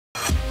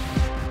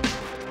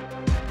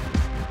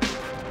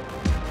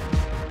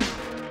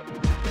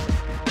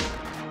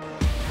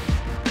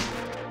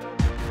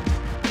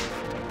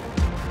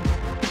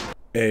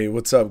Hey,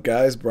 what's up,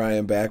 guys?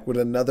 Brian back with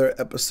another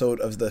episode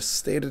of the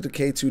State of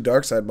Decay 2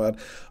 Darkside mod.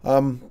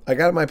 I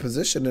got in my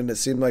position, and it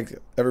seemed like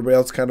everybody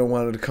else kind of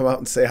wanted to come out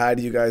and say hi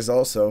to you guys.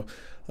 Also,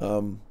 I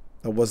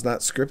was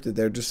not scripted.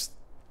 They're just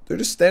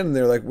standing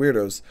there like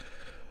weirdos.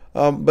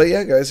 But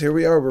yeah, guys, here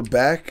we are. We're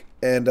back,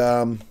 and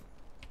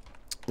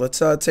let's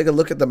take a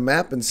look at the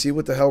map and see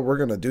what the hell we're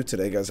gonna do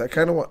today, guys. I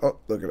kind of want. Oh,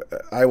 look at it.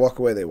 I walk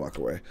away, they walk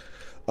away.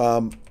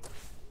 Um,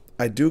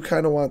 I do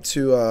kind of want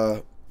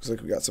to. Looks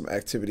like we got some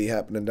activity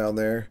happening down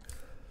there.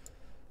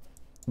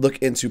 Look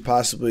into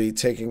possibly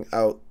taking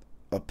out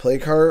a play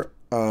cart.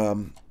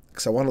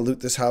 Because I want to loot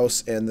this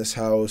house and this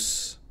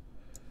house.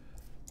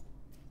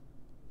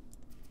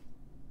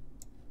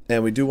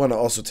 And we do want to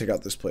also take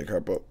out this play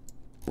cart, but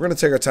we're going to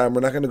take our time.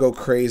 We're not going to go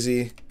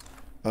crazy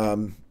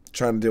trying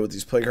to deal with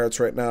these play carts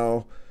right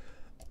now.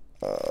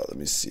 Let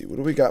me see. What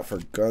do we got for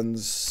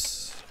guns?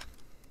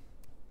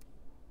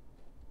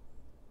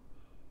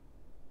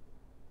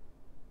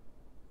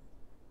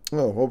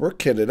 Oh, well, we're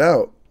kitted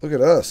out. Look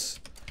at us.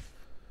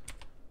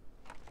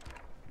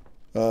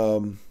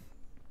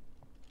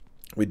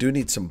 We do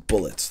need some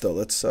bullets, though.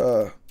 Let's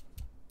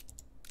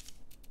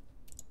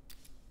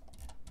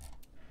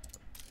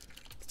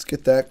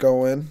get that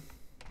going.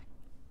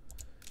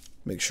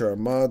 Make sure our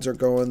mods are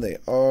going. They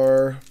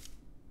are.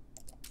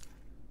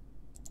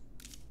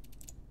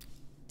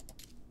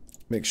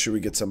 Make sure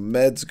we get some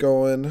meds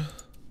going.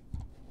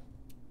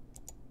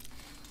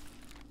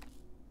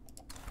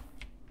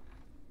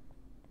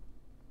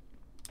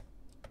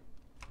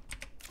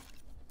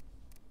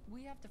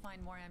 We have to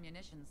find more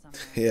ammunition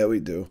somewhere. Yeah, we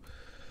do.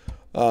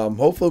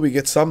 Hopefully we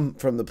get some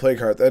from the play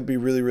cart. That'd be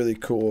really, really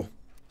cool.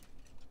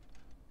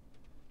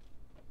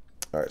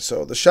 Alright,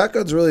 so the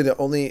shotgun's really the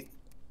only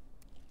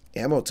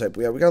ammo type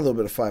we have. We got a little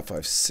bit of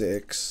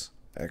 5.56,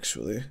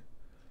 actually.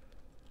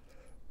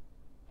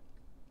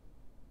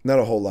 Not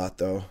a whole lot,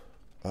 though.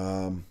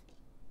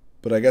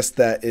 But I guess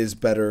that is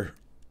better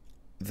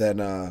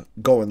than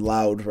going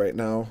loud right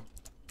now.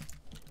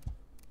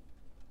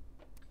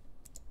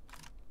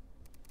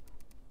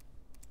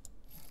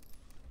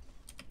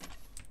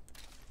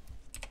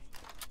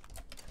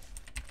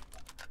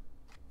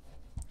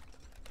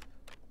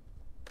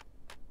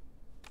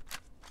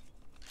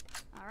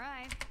 All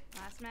right,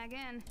 last mag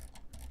in.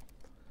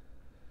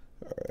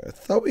 Alright, I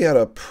thought we had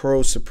a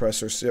pro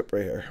suppressor. Yep,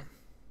 right here.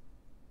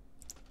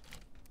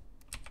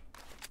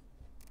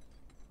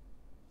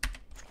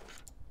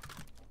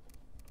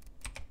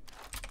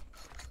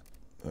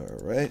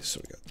 Alright,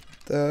 so we got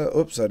that.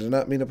 Oops, I did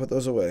not mean to put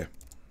those away.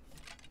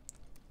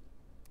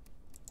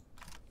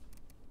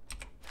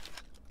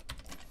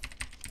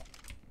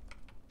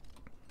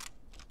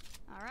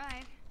 All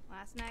right,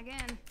 last mag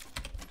in.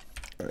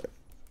 Alright.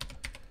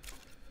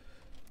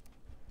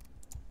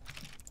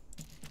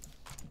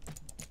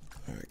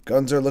 Alright,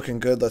 guns are looking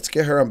good. Let's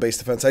get her on base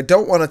defense. I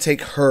don't want to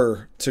take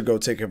her to go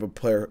take up a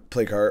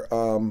play cart.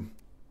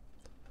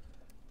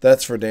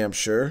 That's for damn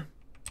sure.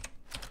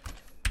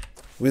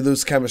 We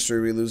lose chemistry.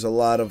 We lose a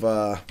lot of,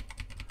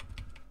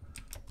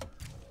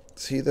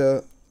 is he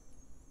the...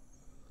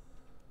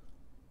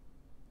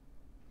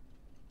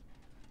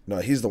 No,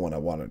 he's the one I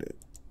wanted to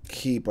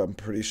keep, I'm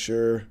pretty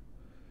sure.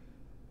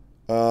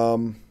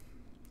 I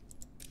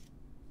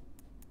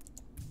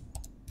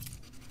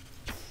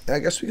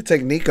guess we could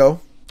take Nico.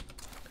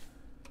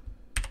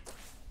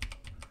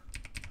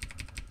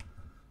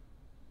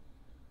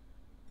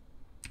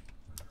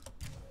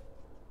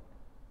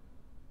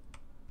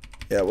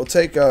 Yeah, we'll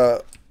take,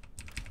 or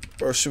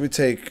should we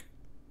take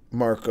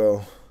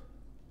Marco?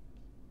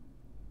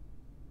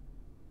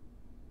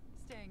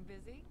 Staying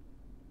busy?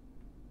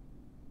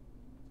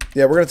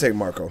 Yeah, we're going to take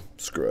Marco.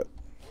 Screw it.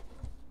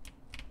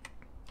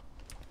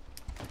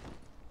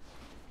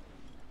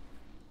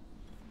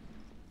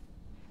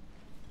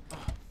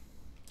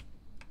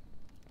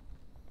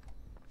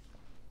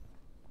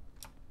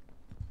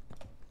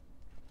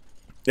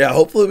 Yeah,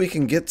 hopefully we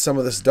can get some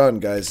of this done,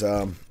 guys.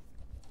 This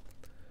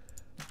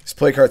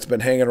play cart's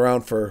been hanging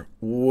around for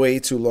way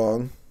too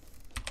long.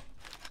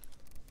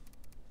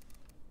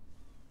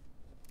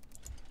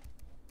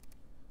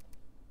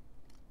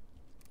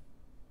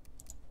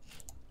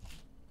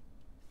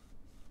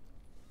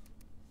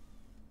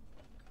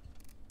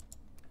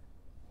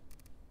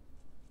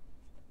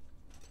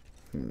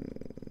 Want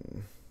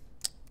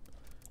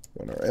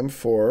our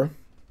M4.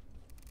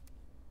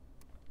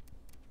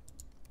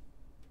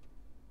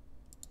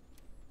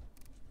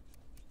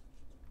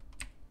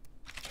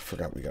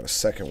 Forgot we got a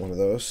second one of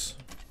those.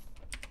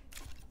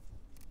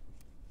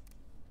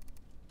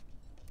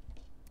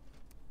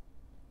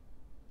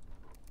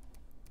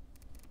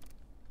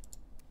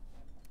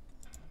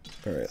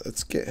 Alright,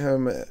 let's get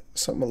him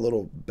something a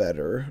little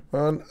better.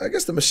 I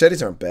guess the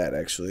machetes aren't bad,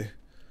 actually.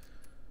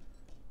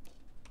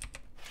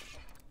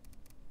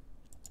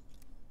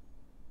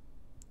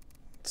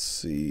 Let's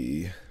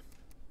see.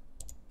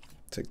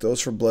 Take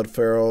those for blood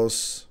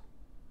ferals.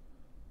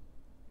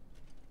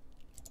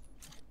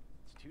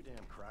 It's too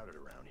damn crowded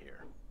around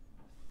here.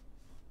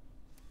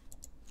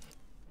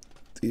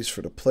 These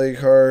for the plague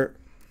heart.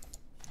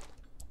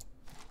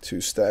 2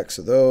 stacks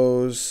of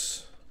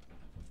those.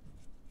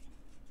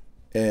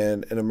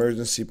 And an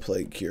emergency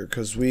plague cure,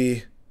 because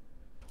we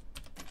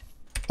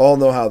all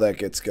know how that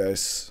gets,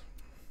 guys.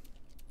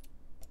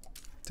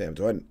 Damn,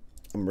 I'm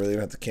really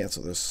gonna have to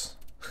cancel this.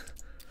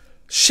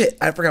 Shit,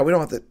 I forgot. We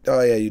don't have to. Oh,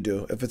 yeah, you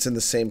do. If it's in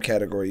the same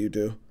category, you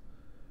do.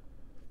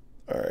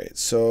 Alright,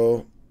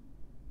 so.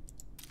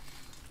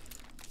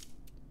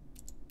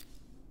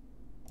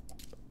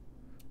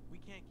 We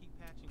can't keep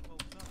patching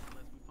folks up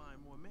unless we find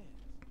more meds.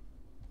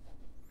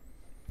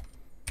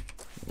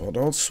 Well,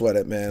 don't sweat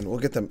it, man. We'll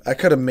get them. I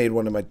could have made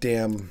one of my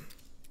damn.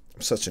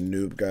 I'm such a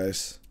noob,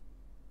 guys.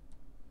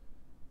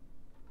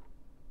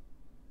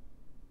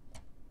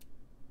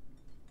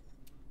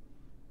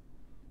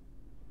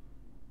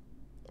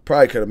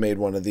 Probably could have made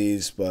one of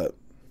these, but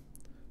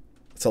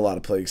it's a lot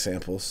of plague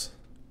samples.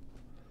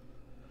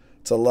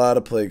 It's a lot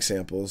of plague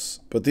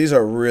samples, but these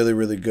are really,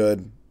 really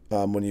good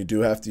when you do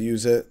have to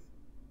use it.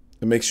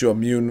 It makes you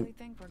immune.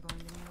 I think we're going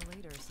to need a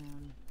leader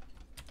soon.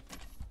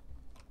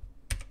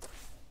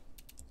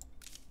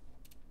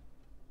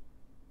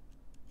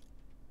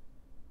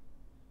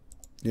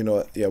 You know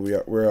what? Yeah, we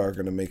are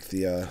going to make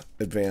the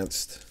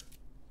advanced.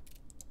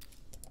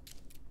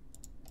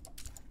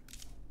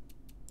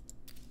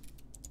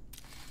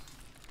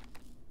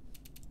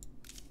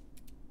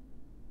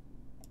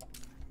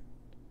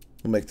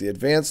 We'll make the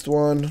advanced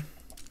one.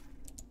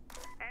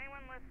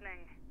 Anyone listening?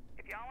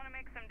 If y'all want to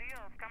make some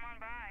deals, come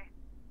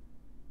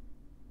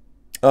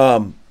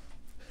on by.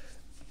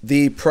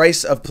 The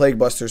price of Plague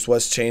Busters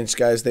was changed,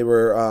 guys. They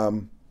were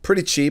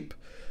pretty cheap,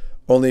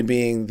 only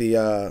being the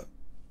I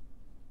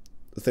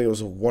think it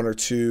was 1 or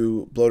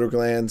 2 bloater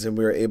glands, and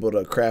we were able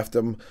to craft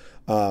them.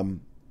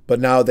 But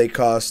now they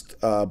cost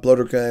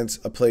bloater glands,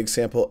 a plague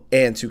sample,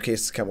 and 2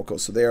 cases of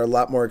chemicals. So they are a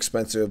lot more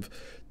expensive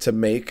to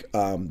make.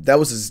 That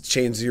was a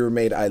change Zero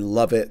made. I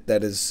love it.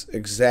 That is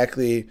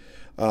exactly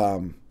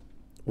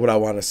what I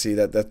want to see.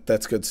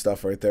 That's good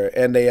stuff right there.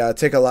 And they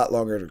take a lot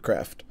longer to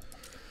craft.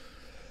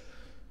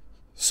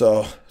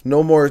 So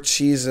no more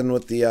cheesing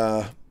with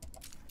the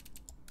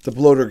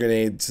bloater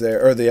grenades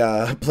there, or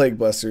the plague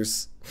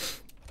busters.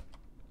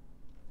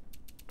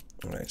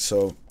 Alright,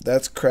 so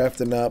that's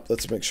crafting up.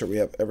 Let's make sure we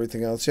have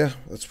everything else. Yeah,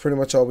 that's pretty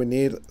much all we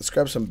need. Let's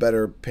grab some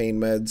better pain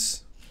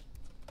meds.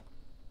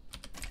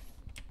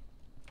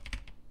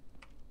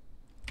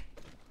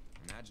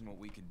 Imagine what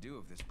we could do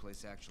if this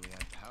place actually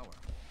had power.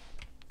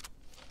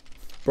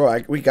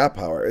 Bro, we got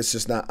power. It's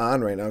just not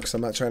on right now because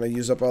I'm not trying to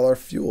use up all our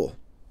fuel.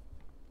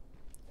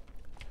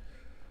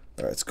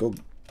 Alright, let's go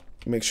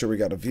make sure we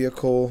got a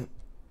vehicle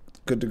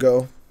good to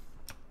go.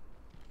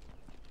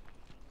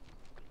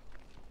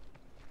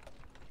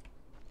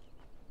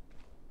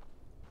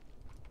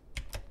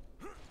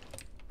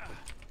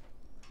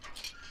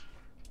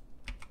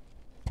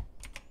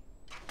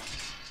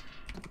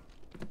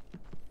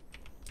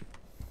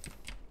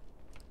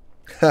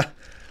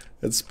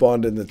 It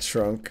spawned in the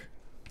trunk.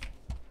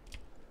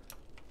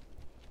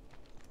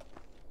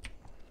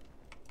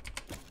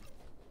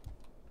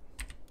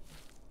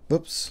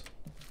 Whoops.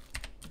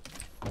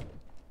 We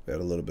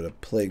had a little bit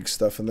of plague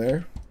stuff in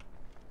there.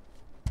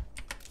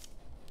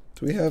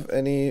 Do we have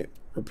any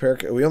repair?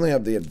 We only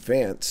have the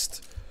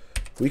advanced.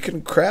 We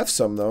can craft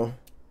some though.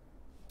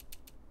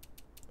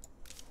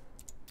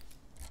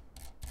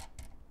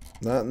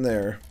 Not in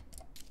there.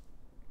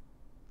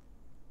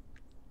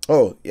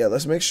 Oh, yeah,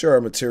 let's make sure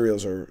our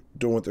materials are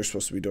doing what they're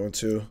supposed to be doing,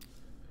 too.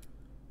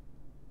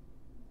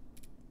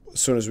 As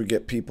soon as we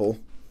get people.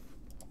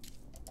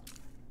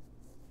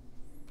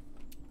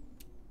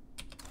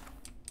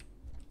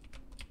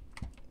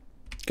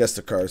 Guess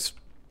the car's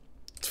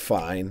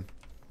fine.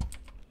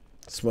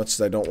 As much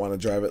as I don't want to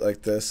drive it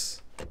like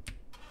this.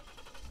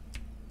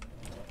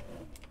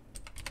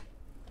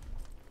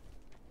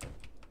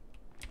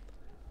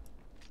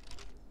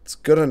 It's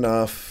good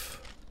enough.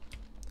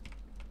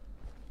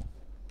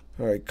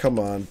 Alright, come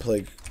on,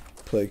 plague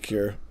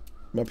cure.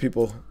 My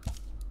people,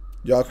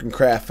 y'all can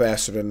craft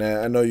faster than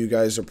that. I know you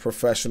guys are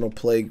professional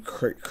plague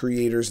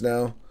creators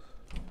now.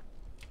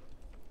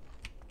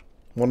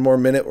 1 more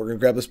minute, we're going to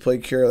grab this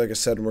plague cure, like I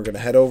said, and we're going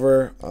to head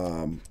over.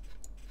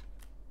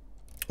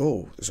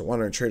 Oh, there's a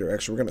wandering trader.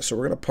 Actually,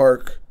 we're gonna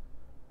park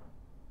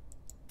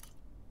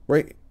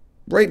right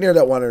near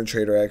that wandering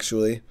trader,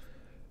 actually.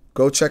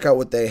 Go check out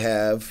what they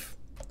have.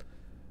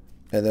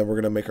 And then we're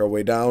going to make our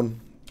way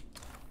down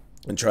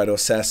and try to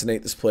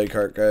assassinate this plague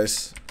cart,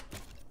 guys.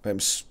 I'm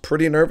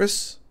pretty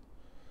nervous.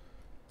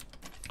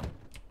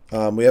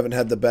 We haven't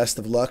had the best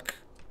of luck.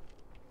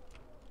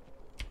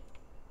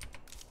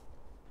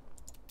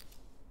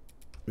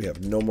 We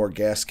have no more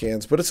gas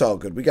cans, but it's all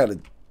good. We got a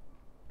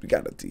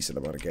decent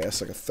amount of gas,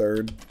 like a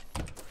third.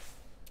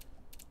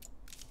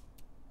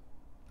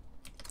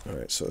 All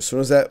right, so as soon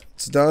as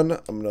that's done,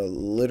 I'm gonna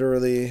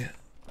literally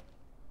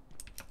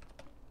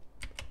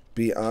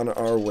be on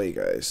our way,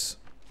 guys.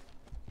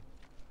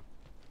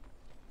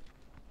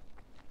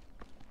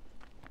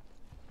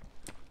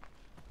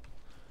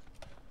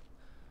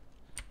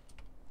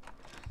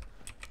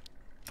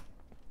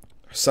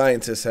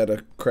 Scientists had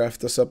to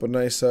craft us up a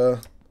nice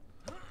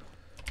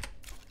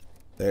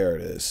There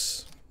it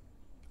is.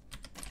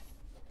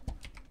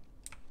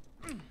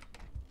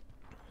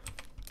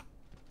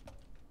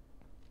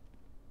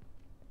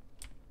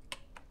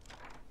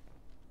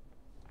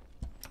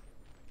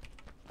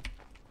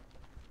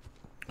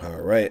 All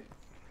right.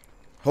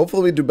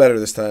 Hopefully we do better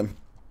this time.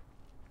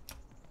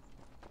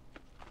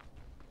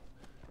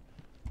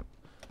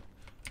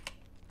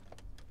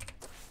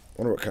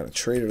 Wonder what kind of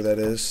traitor that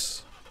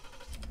is.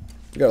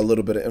 We got a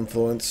little bit of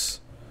influence.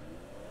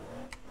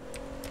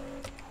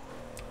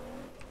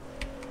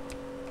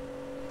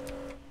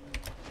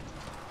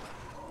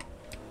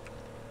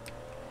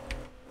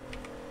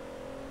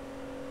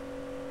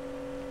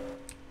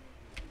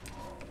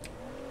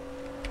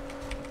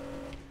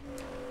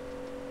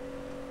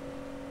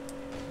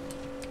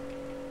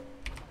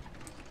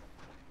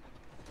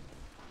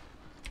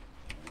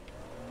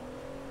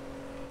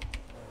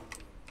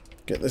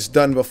 Getting this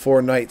done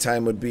before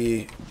nighttime would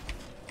be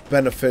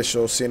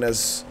beneficial, seeing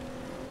as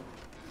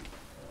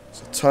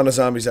there's a ton of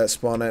zombies that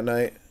spawn at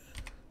night.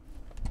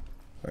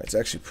 Alright, it's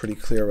actually pretty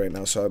clear right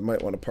now, so I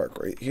might want to park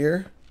right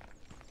here.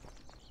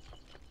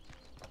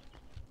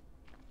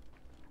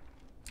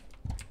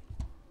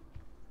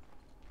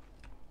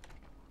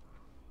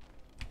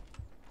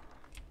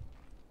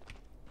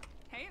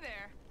 Hey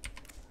there.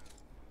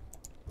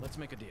 Let's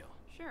make a deal.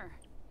 Sure.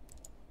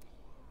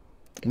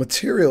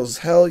 Materials,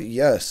 hell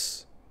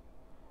yes.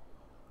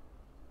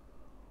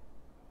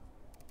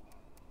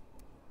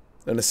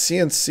 And a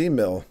CNC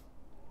mill.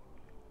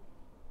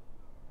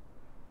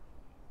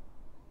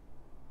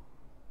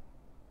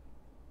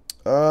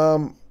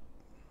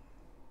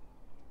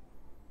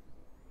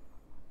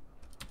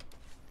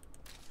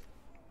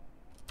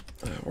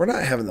 We're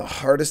not having the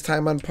hardest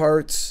time on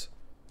parts,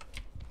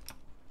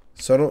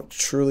 so I don't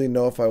truly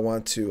know if I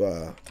want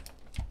to,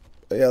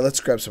 yeah, let's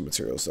grab some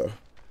materials though.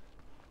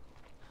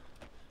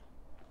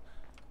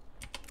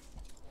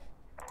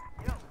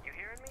 Yo, you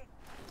hearing me?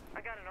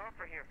 I got an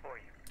offer here for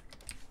you.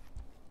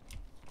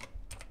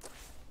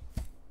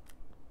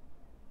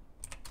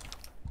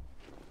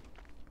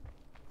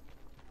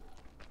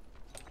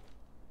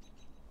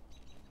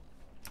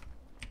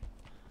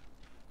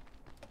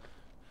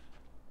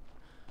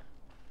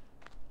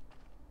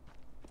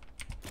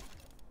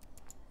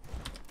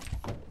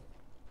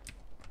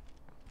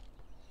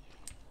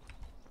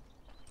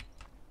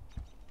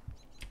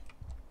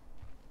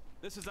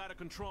 This is out of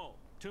control.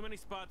 Too many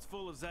spots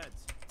full of Zeds.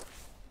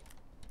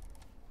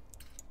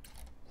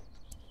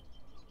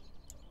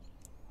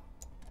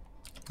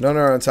 None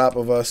are on top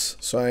of us,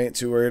 so I ain't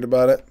too worried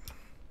about it.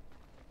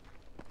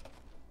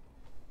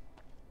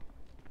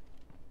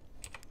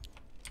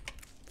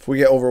 If we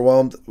get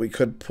overwhelmed, we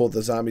could pull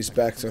the zombies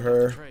back to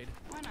her. Trade.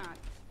 Why not?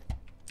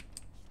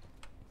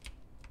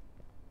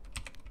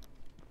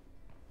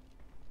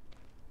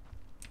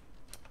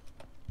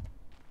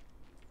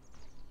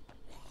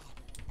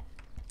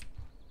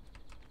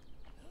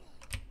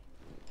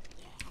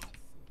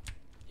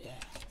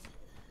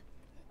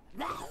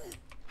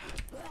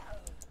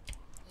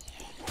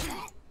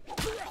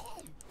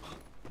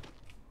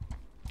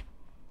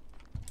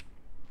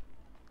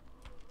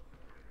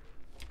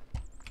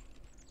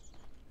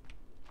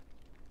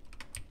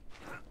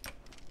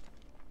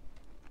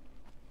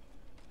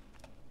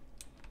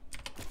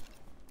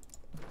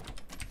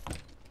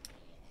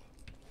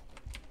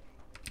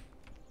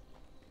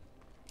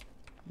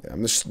 Yeah,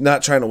 I'm just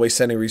not trying to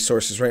waste any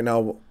resources right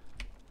now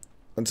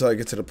until I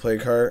get to the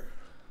plague heart.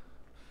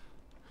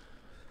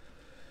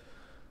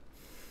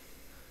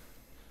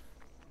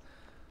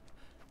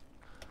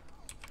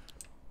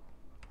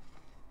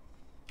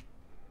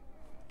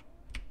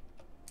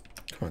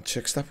 Come on,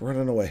 chick, stop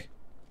running away.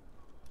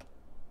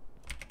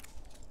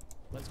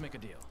 Let's make a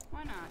deal.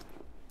 Why not?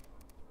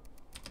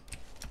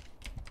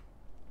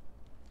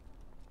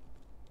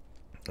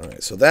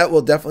 Alright, so that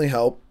will definitely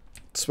help,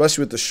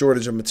 especially with the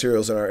shortage of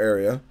materials in our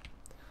area.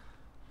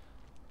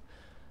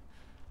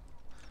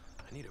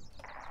 I need a...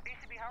 These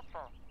should be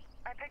helpful.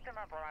 I picked them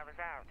up while I was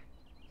out.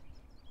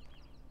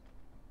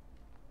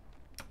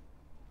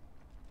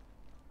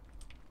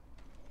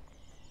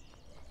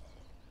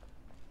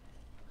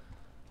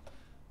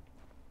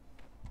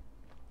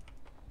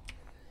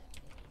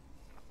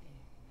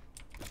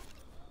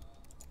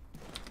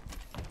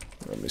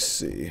 Let me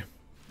see.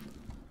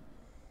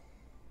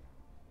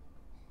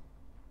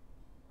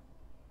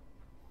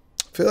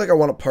 I feel like I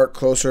want to park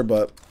closer,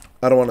 but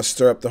I don't want to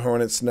stir up the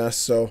hornet's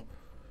nest, so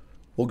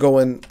we'll go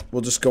in.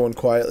 We'll just go in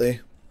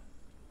quietly.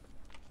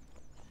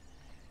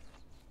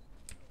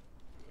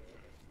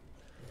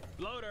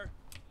 Loader.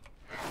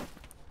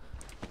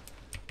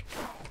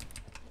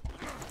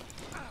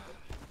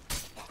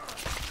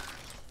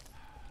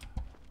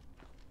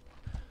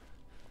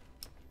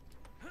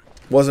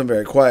 Wasn't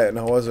very quiet,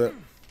 now was it?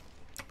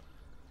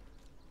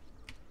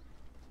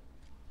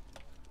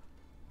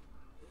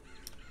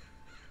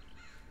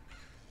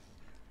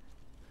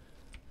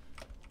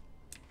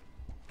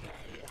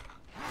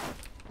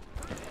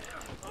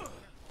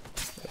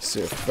 I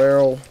see a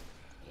feral.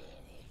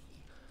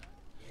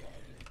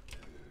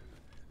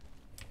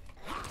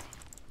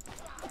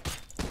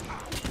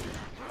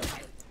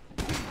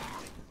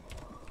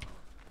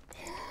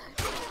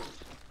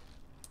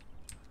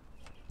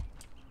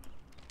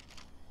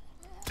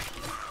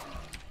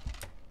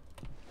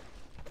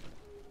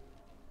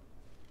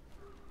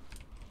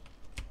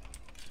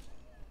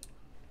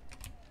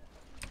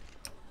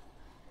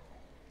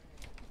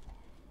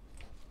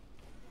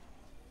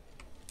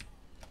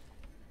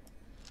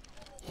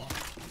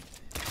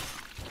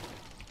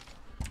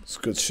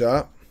 Good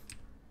shot.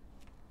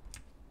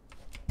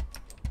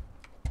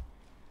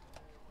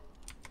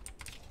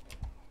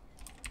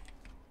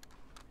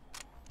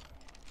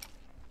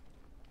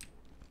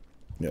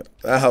 Yeah,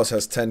 that house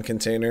has 10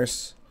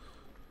 containers.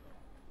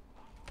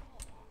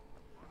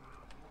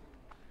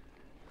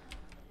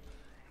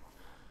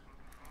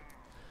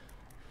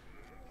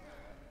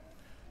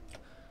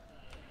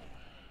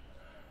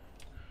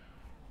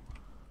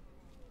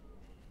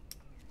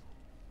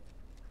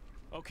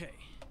 Okay,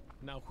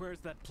 now where's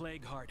that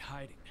plague heart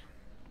hiding?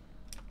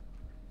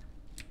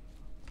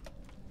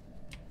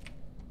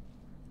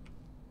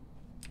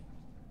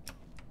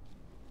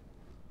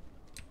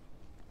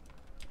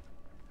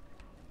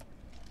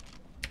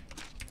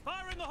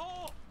 Fire in the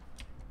hole!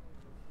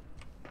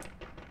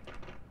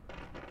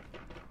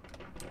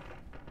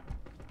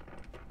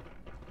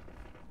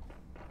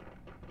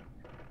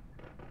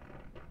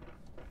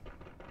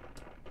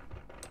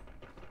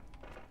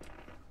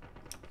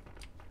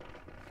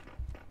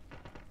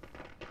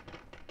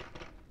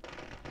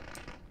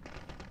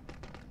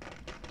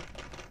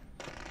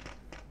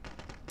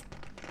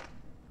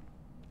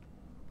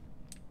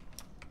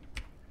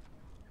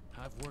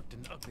 I've worked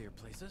in uglier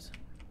places.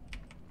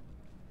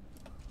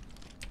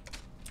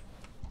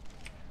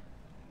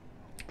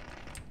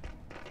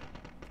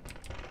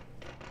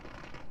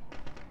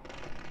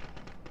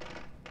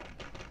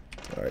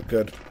 All right,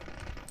 good.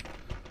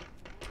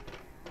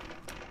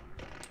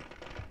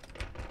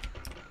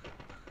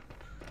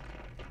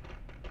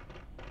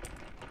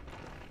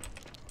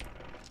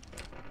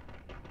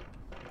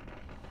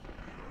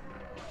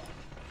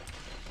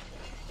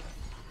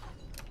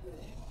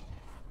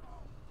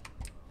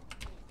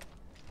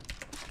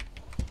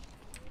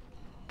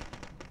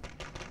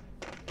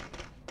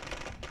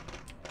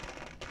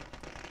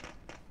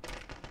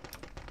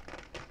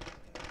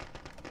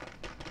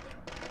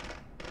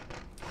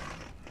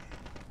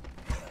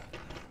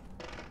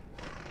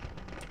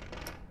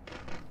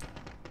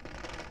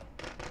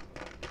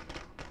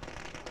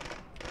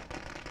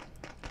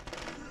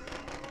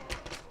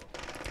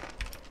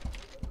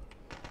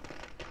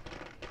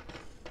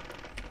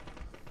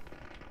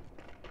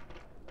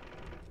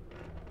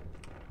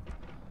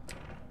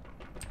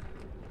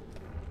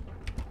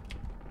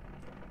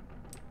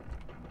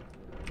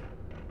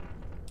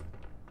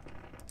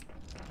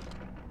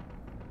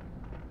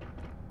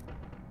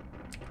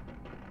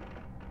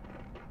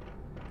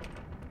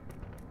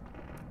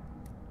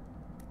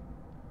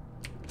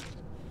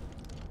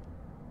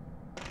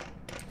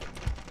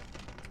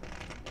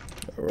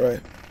 All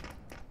right.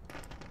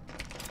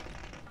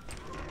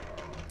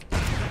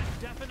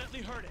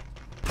 Definitely heard it.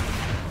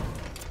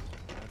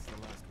 That's the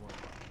last one.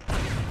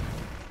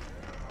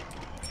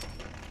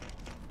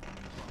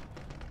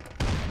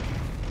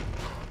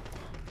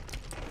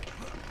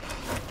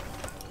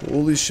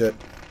 Holy shit.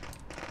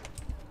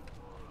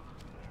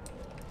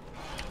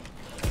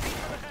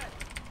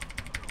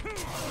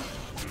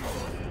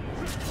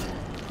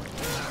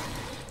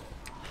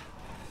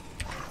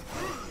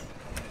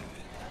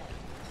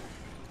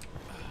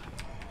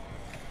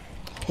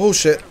 Oh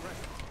shit.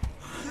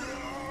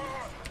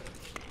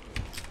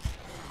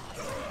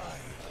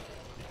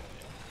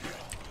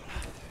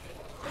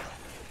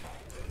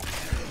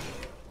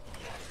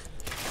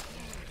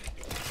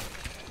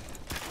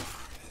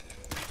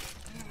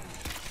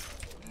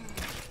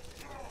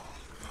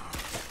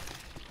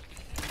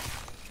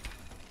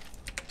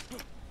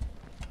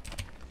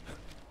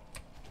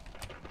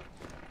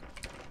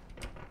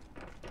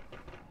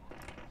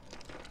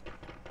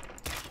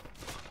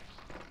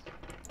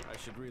 I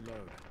should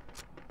reload.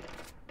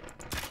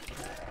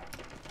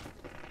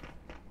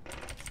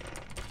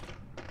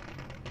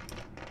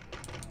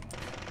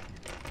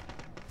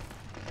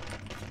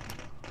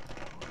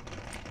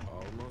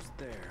 Almost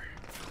there.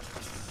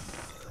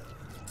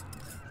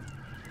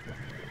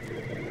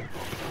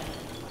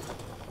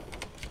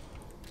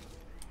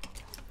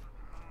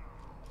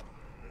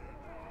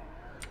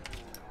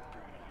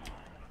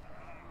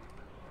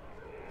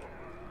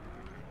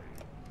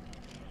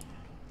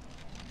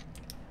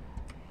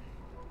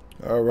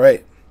 All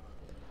right.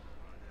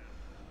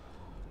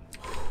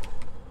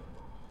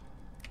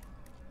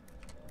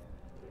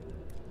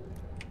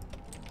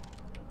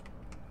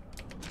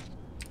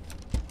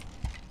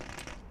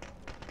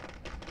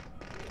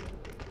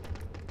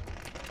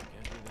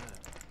 Can't do that.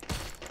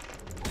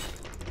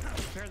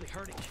 Barely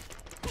hurting.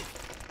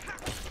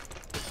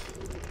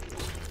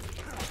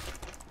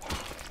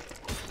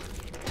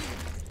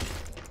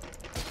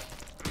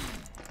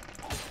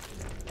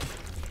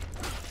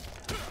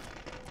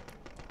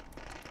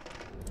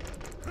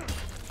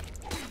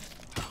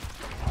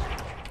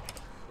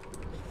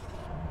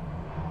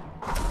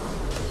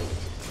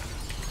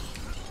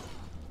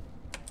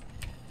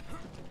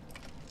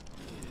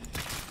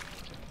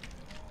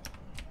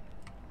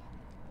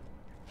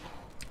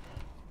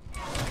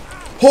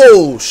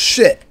 Oh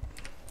shit.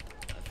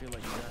 I feel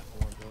like you got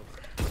warmed over.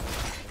 I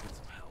get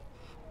some help.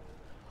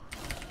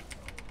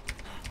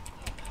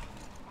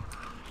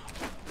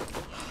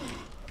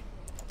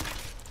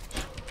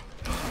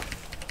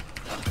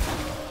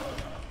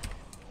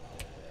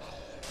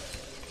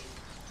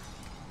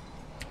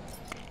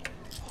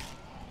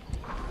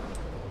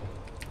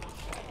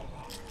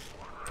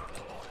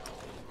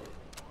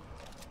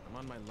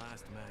 my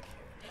last mag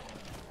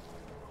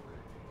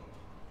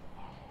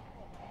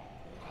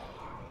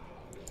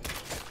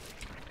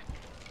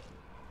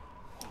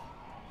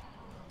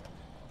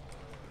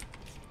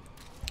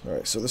here.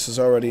 Alright, so this is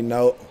already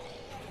not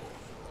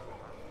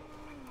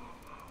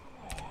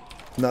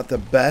the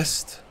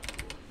best.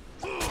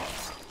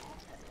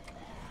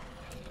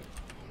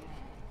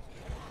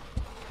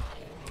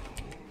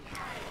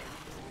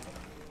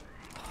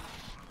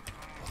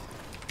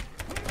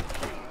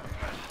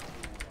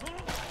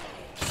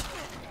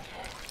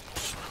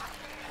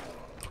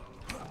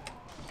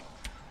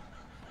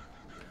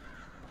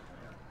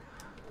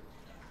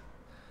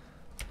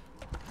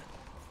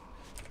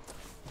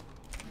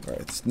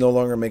 Alright, it's no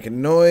longer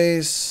making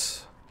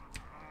noise.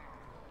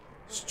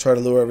 Let's try to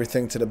lure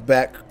everything to the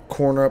back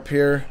corner up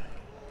here.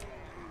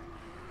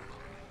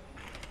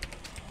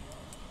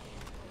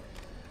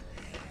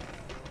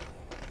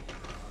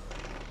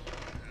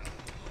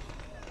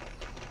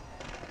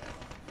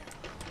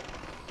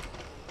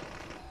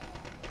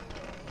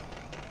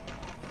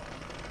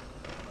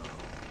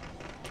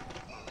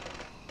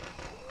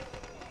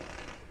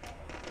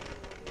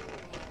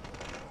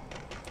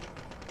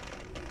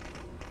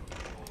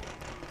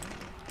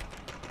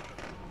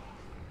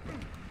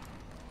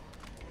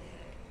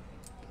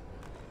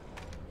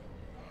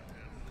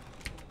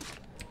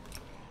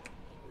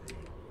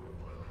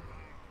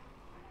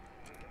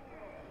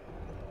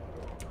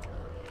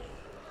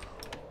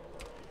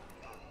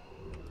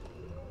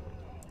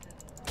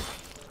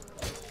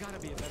 Gotta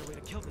be a better way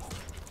to kill this thing.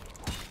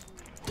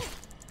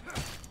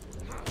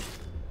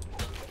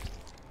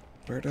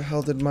 Where the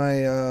hell did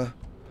my,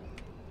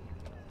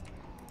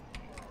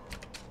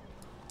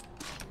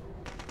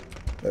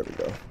 There we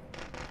go.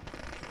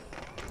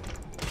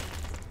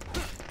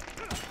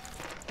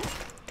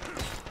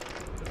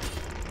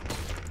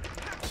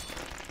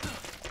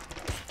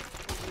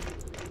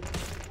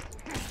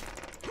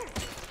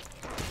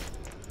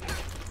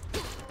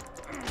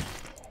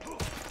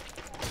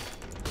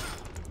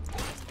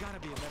 Gotta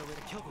be a better way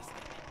to kill this thing.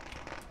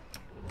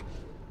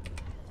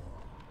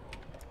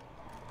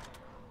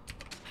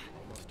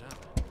 Almost down.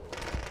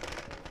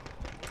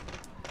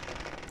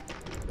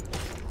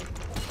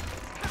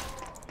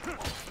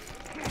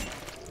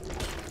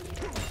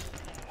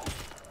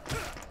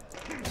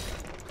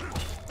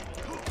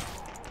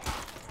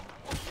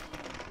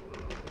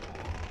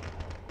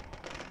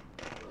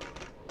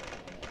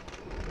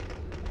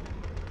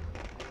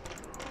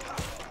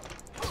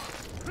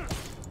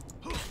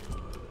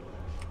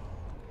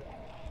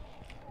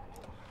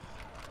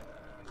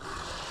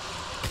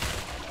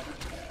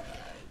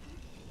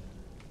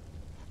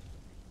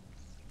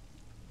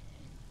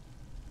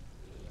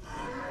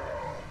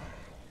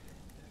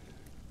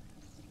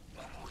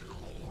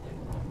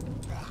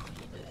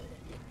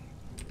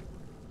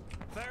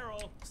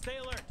 Feral, stay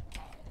alert.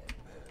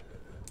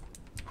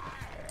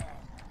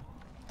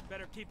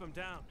 Better keep him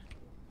down.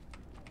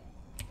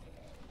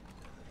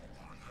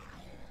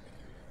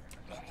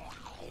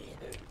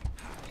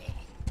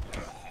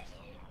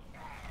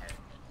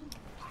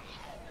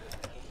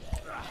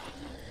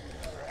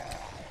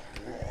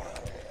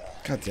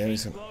 God damn,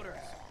 he's gonna Floaters.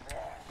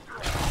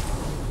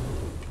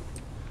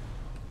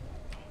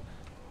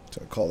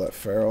 call that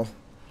feral.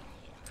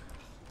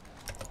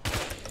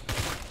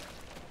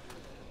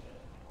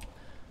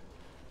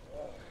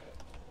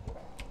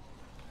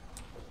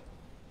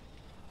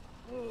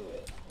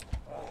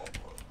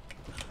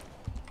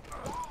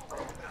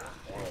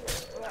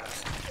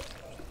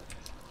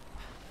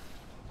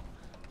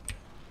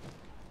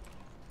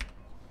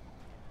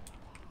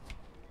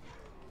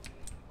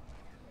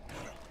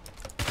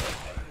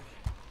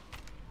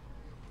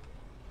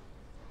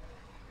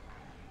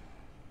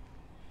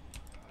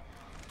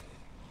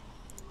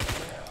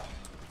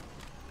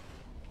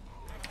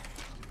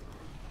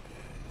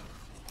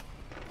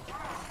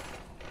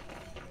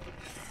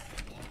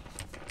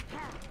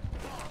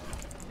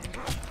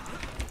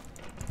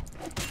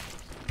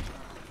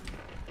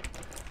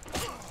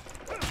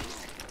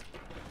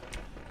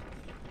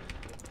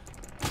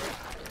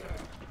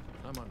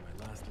 I'm on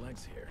my last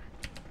legs here.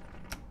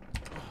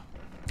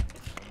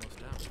 Almost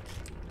down.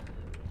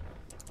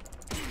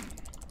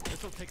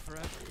 This'll take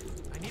forever.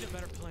 I need a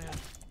better plan.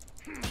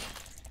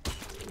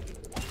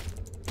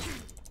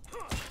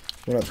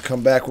 We'll have to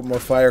come back with more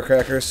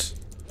firecrackers.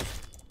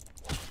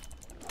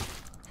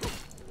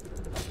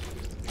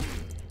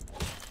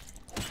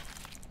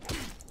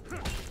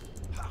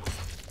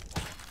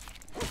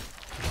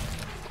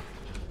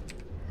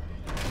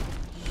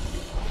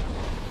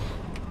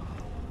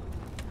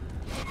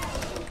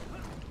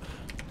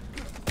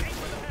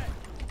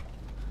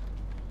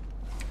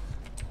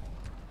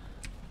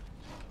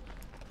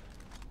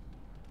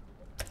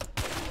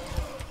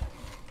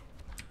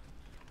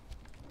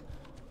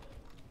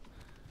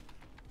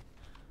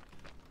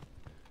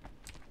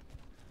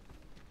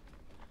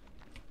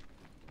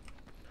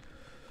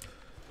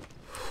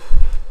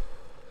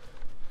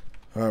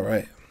 All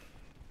right.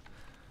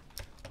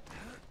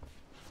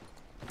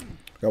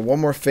 Got one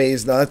more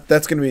phase. Now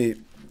that's going to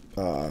be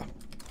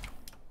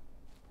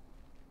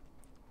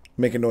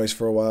making noise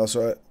for a while,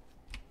 so I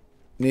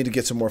need to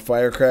get some more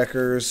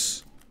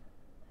firecrackers.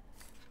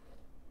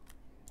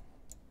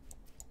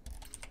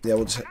 Yeah,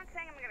 we'll just... I'm not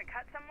saying I'm gonna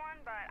cut someone,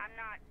 but I'm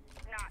not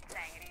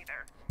saying it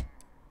either.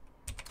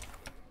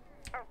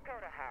 Oh, go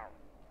to hell.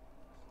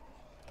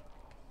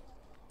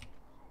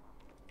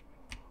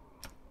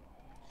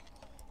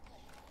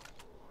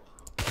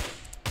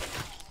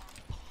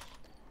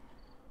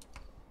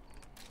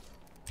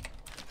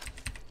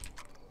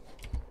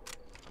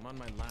 I'm on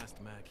my last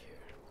mag here.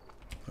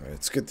 Alright,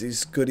 let's get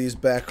these goodies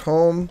back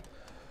home.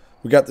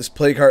 We got this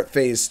plague heart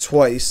phase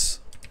twice.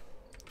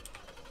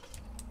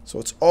 So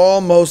it's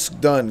almost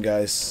done,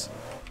 guys.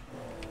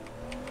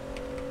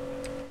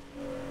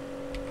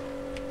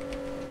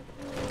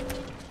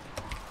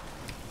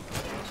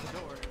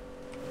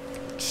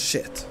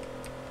 Shit.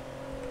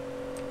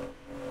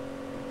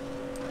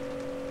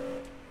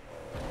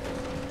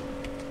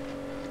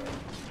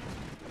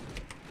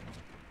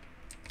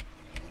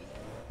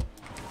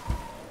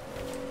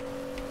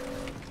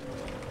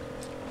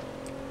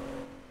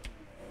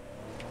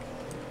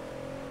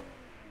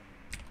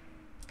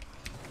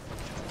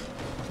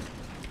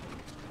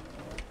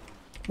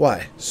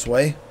 Why?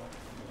 Sway?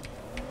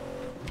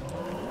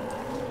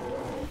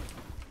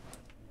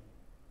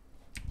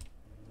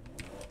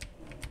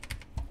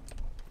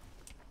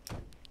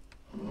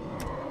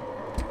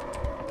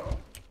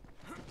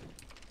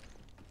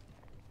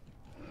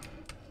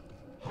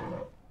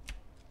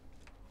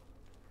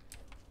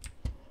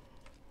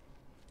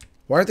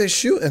 Why are they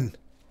shooting?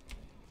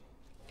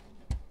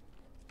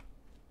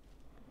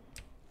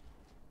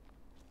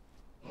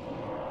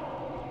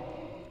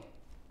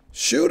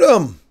 Shoot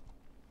them!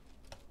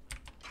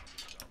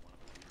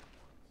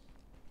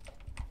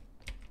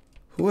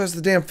 Who has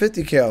the damn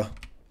 50 cal?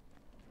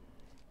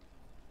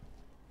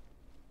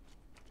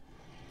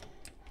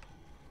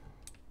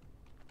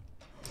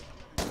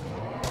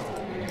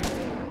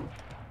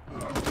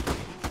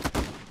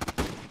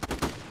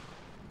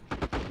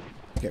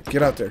 Yeah,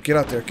 get out there, get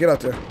out there, get out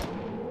there.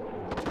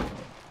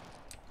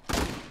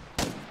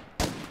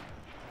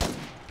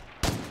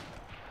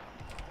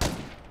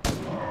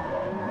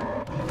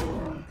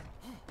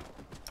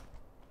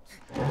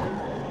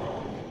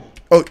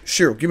 Oh,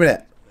 sure, give me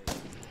that.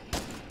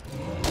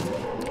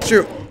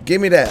 Sure,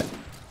 give me that.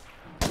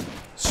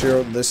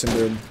 Sure, listen,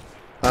 dude.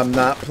 I'm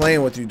not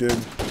playing with you, dude. We're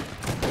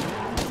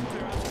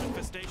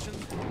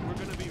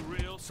gonna be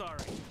real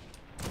sorry.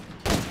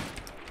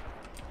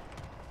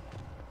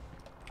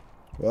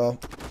 Well,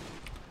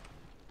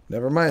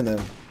 never mind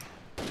then.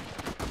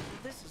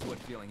 This is what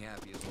feeling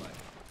happy is like.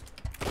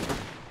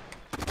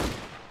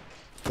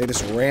 They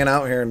just ran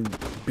out here and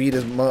beat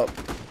him up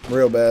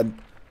real bad.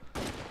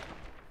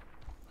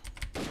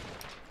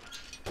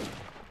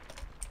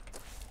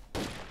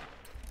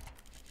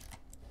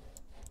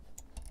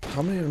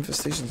 How many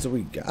infestations do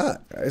we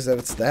got, guys? That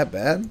it's that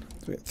bad?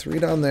 We got 3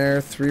 down there,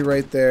 3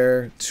 right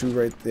there, 2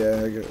 right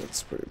there.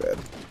 It's pretty bad.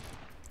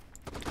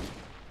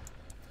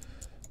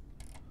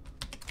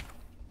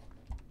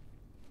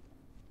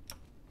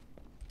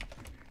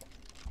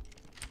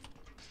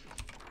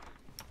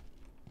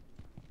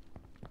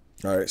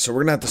 Alright, so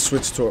we're gonna have to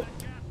switch to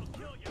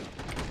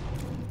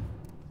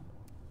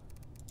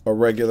a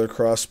regular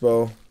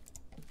crossbow.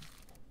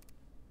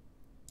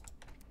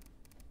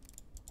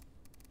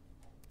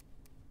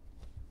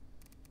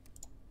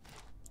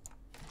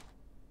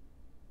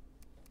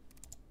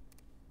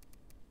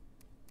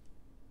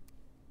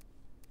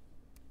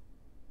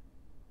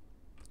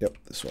 Yep,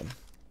 this one.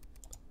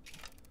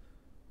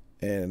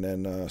 And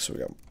then, so we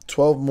got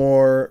 12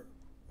 more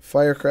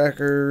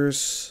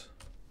firecrackers.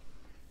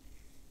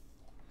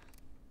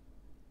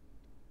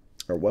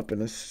 Our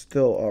weapon is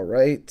still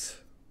alright.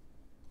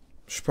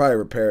 Should probably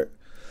repair it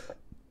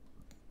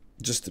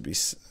just to be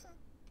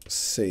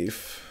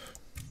safe.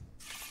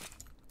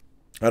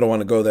 I don't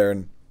want to go there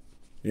and,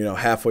 you know,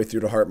 halfway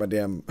through the heart my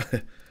damn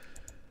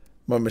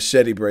my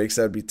machete breaks.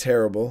 That'd be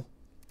terrible.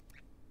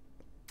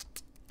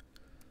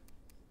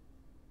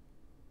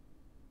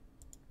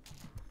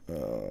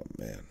 Oh,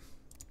 man.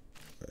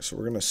 Right, so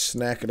we're going to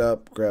snack it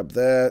up. Grab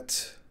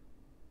that.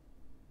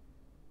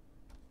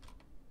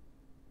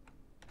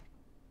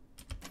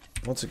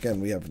 Once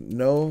again, we have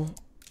no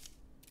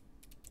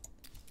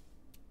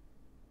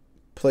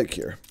plague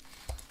here.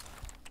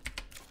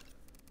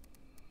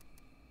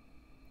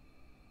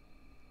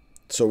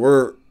 So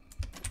we're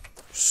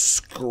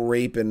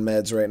scraping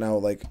meds right now,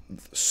 like,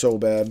 so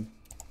bad.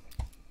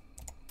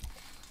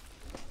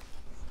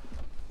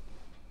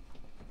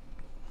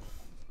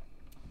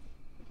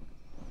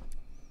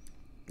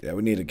 Yeah,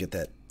 we need to get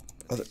that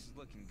other... This is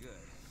looking good.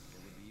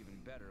 It would be even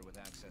better with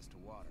access to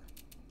water.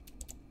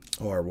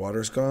 Oh, our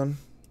water's gone?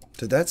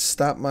 Did that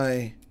stop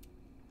my...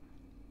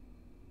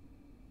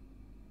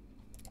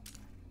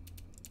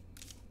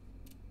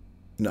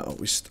 No,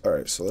 we...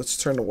 Alright, so let's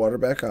turn the water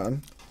back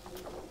on.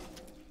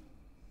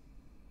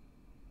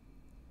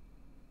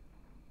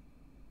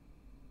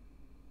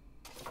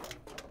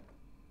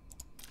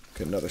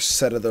 Get another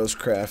set of those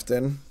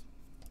crafting.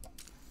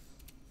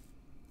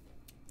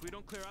 If we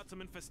don't clear out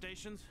some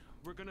infestations,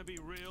 we're gonna be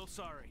real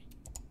sorry.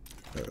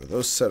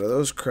 Those set of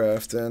those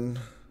crafting.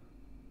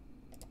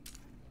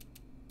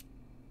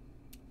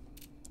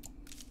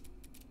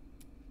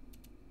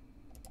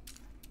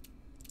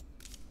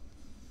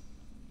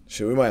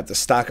 Shit, we might have to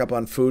stock up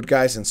on food,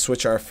 guys, and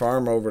switch our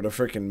farm over to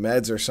freaking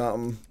meds or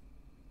something.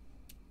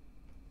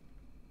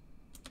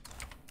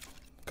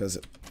 Because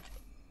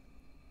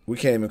we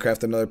can't even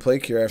craft another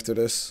plague cure after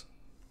this.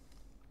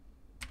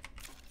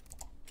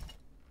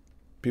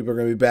 People are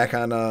gonna be back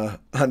on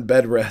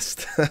bed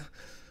rest.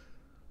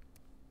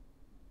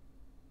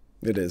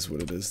 It is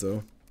what it is,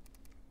 though.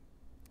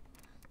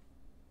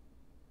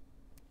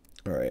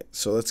 All right,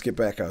 so let's get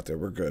back out there.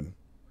 We're good.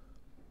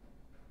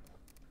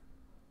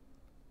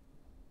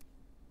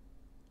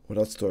 What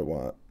else do I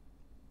want?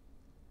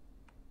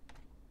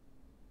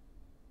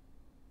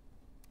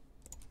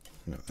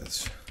 No,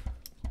 that's...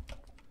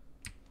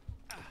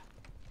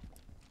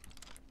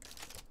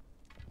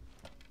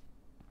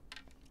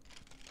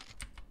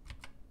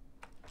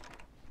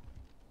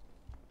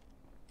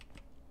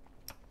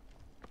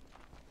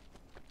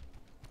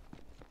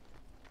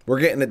 We're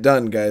getting it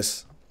done,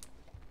 guys.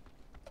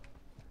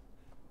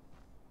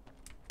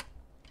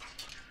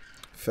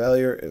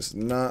 Failure is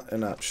not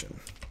an option.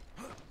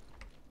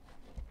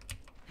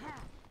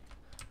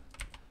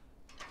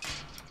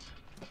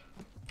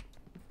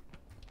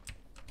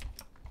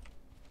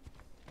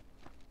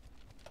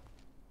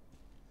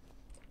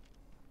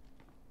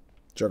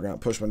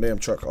 Juggernaut, push my damn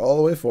truck all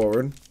the way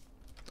forward.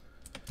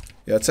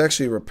 Yeah, let's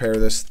actually repair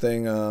this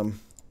thing.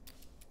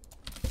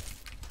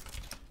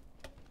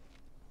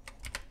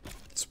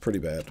 It's pretty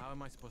bad. How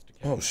am I supposed to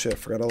carry Oh shit,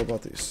 forgot all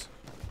about these.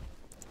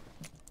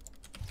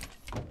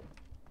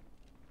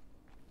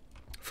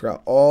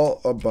 Forgot all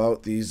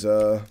about these,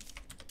 gotta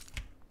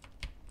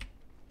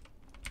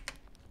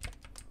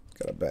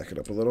back it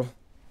up a little.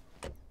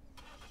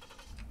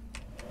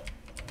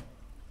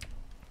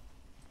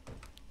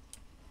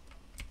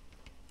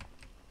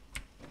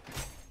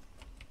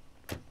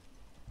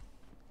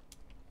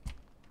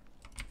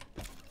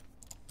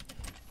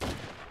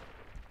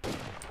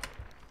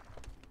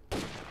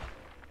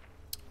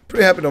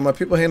 Pretty happy though, my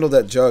people handled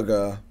that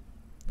jug,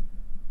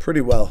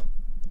 pretty well,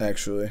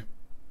 actually.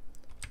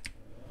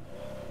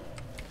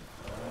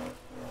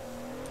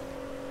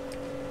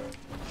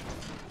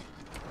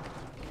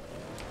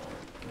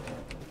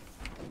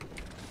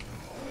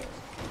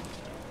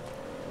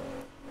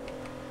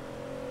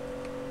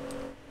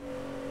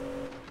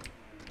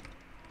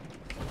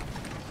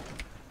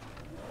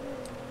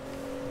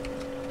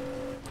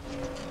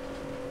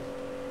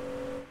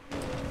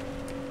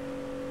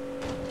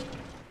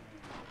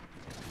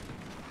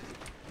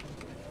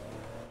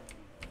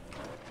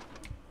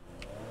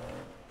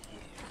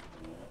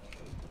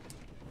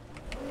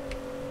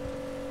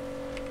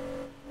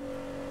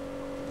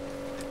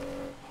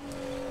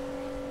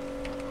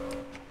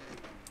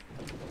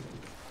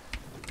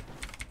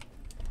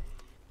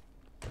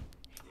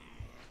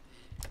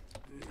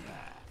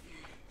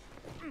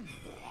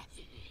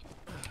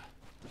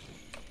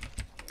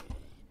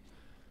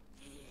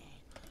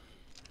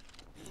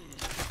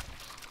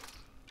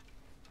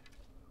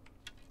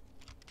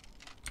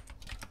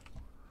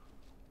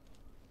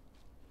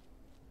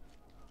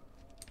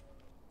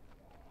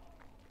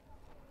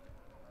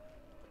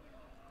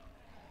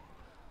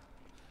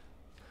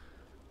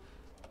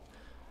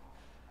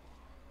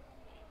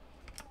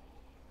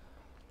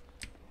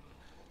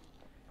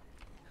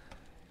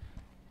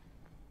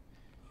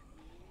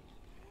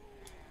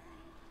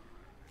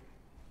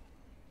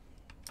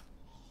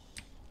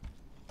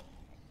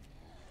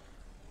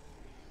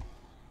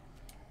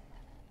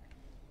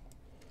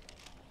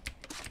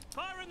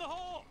 Fire in the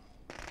hole!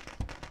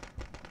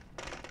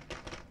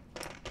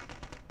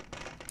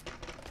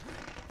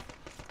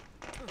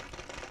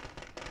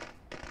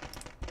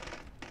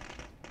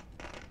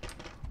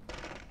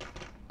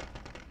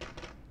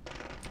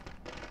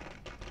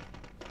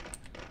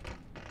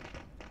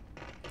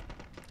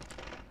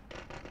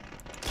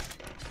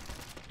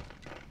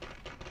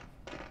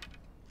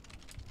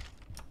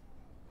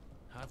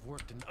 I've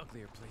worked in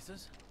uglier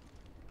places.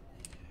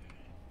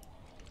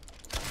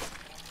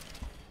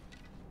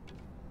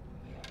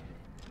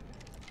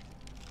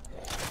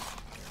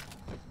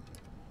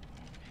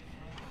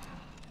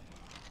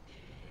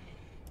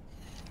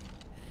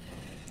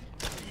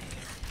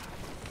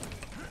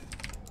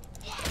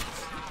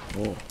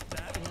 Oh.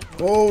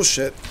 Oh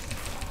shit.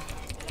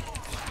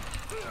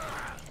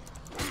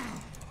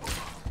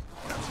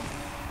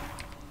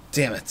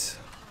 Damn it.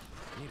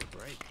 Need a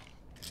break.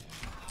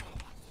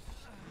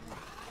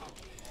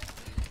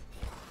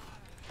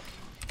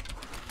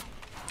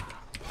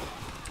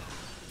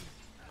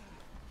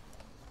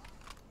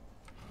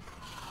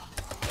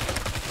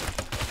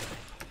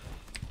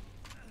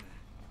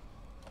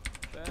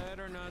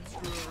 Better not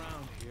screw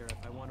around here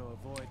if I want to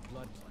avoid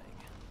blood plague.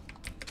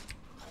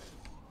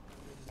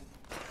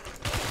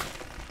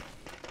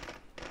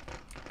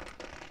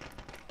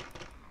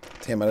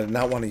 Damn, I did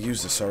not want to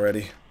use this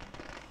already.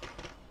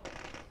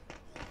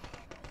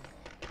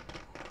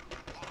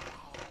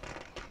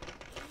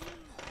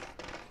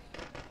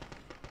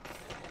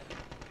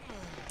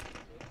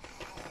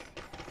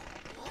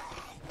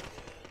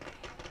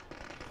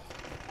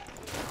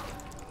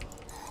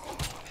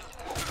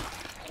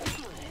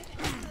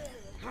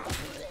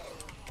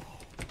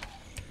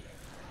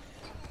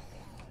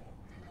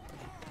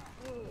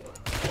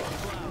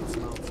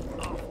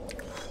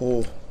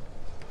 Oh.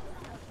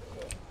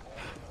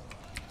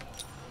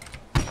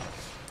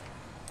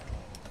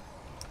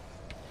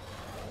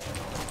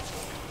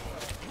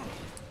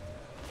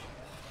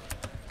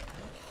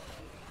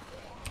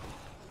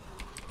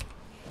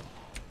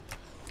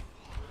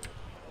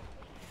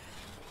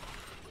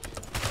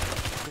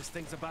 This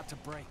thing's about to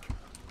break. What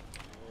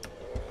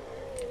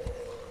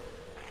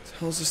the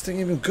hell is this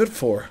thing even good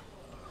for?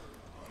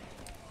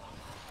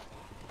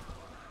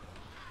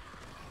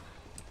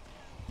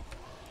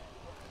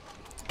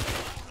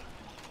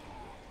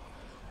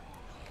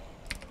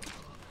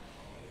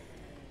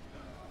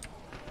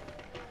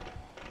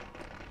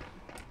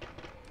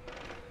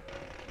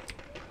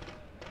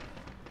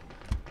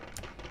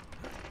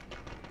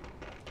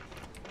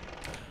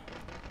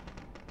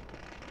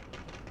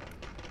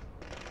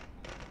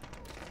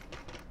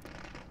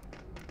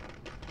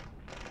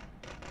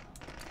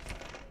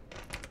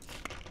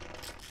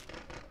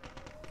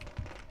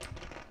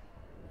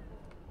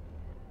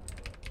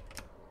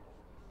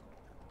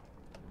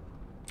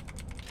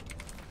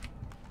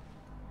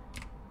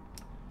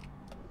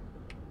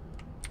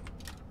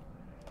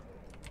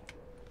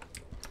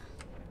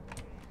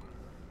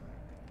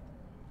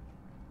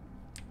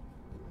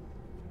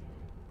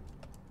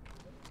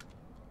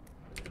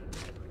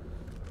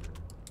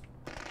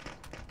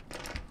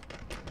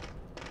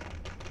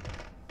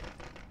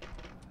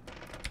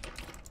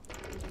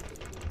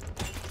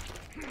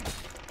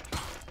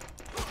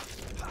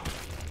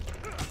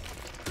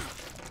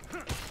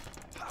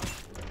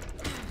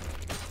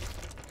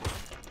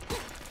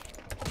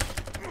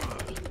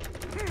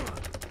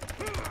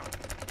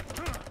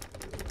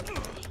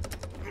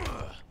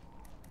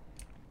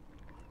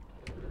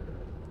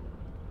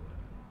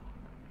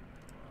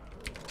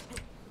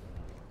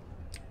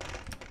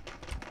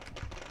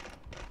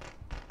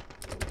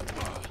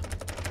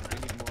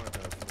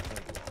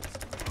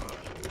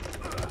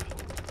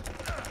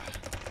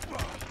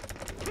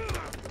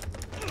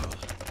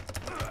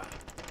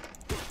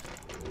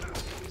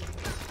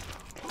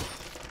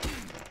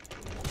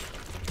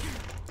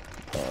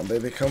 Come on,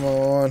 baby, come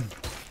on.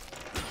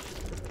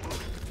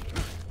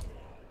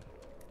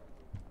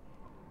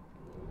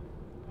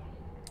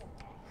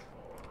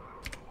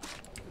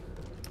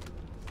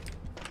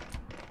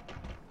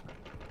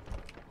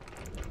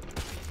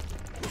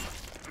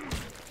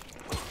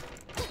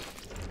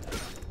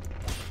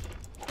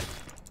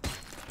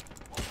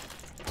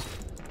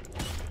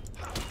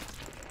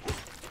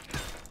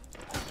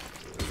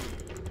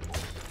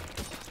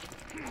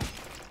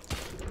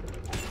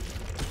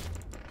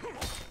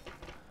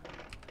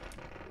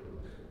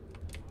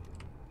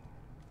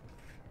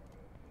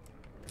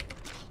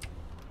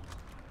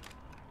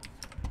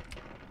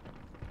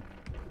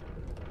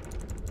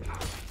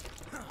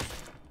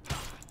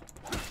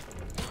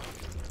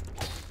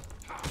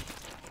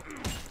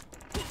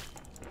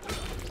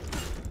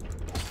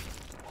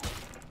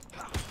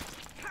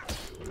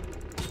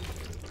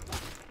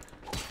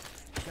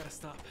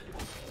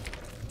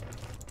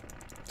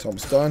 It's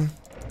almost done.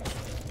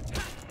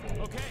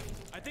 Okay,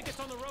 I think it's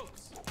on the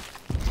ropes.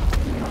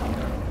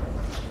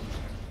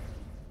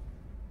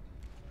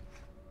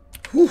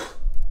 Whew.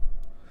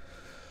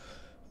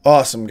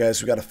 Awesome,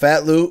 guys. We got a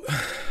fat loot.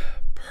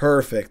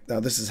 Perfect. Now,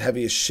 this is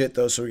heavy as shit,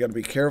 though, so we got to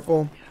be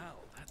careful.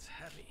 Hell, that's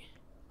heavy.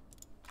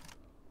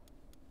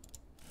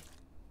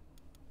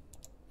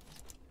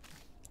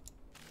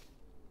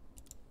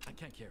 I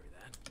can't carry that.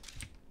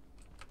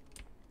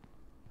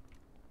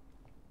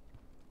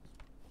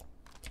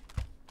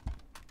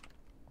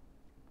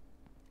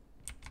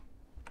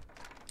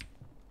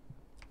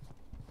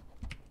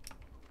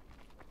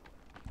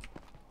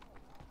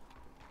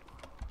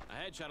 A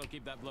headshot will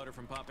keep that bloater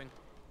from popping.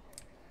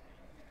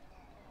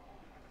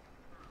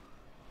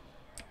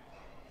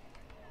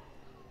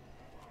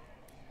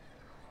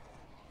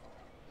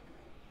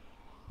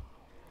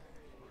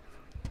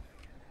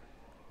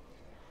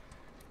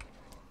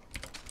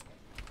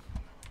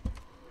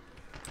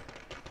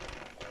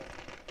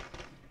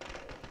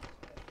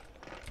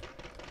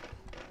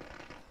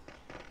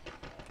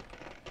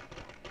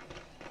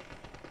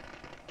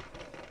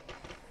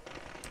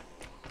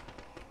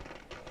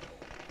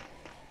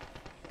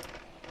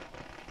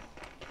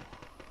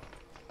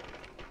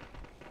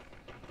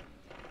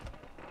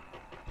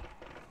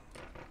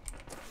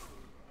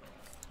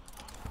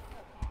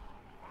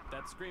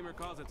 That screamer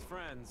calls its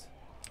friends.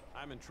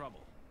 I'm in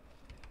trouble.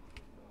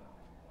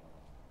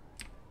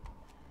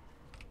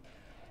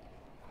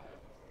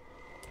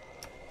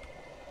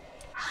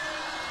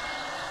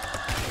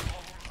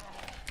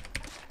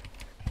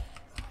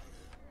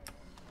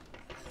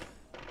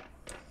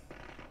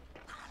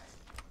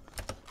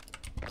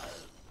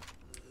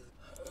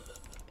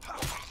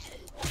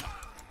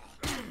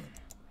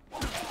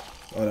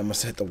 Oh, that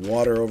must have hit the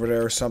water over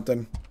there or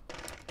something.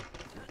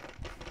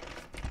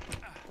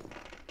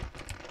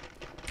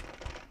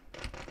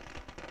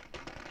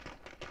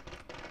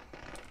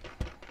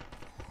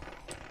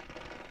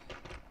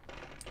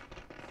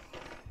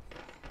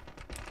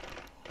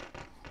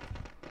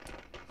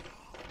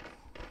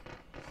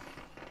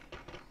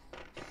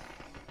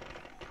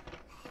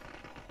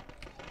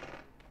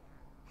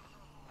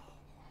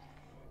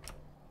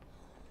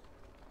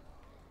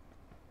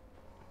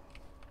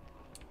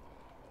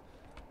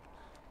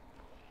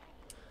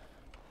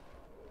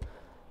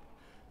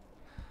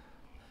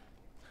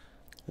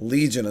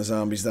 Legion of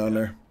zombies down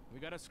there. We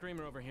got a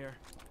screamer over here.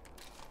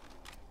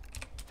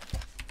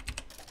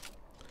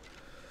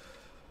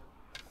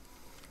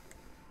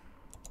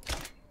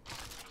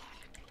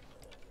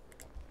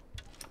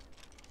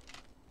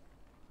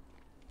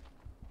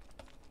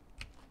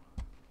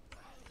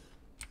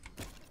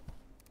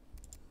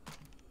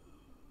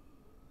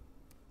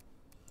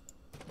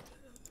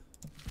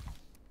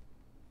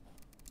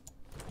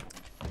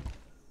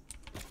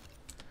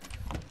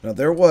 Now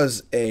there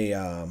was a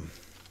that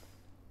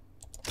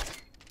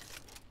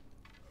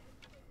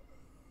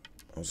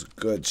was a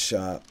good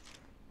shot.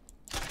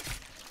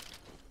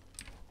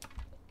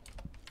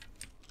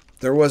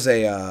 There was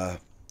a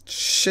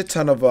shit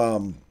ton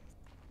of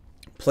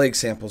plague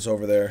samples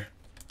over there.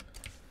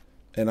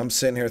 And I'm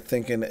sitting here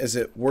thinking, is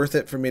it worth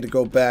it for me to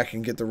go back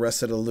and get the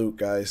rest of the loot,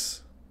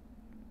 guys?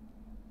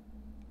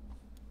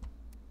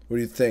 What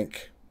do you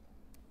think?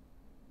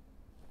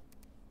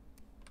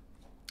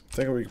 I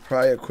think we could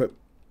probably equip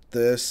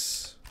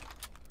this.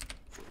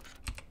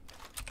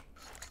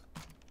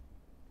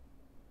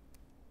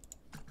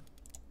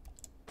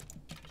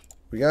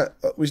 We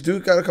do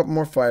got a couple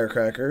more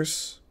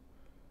firecrackers.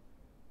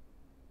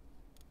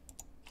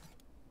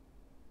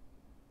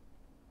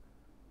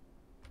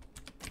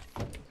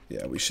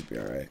 Yeah, we should be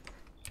all right.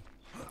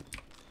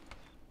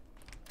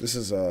 This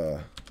is all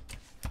right.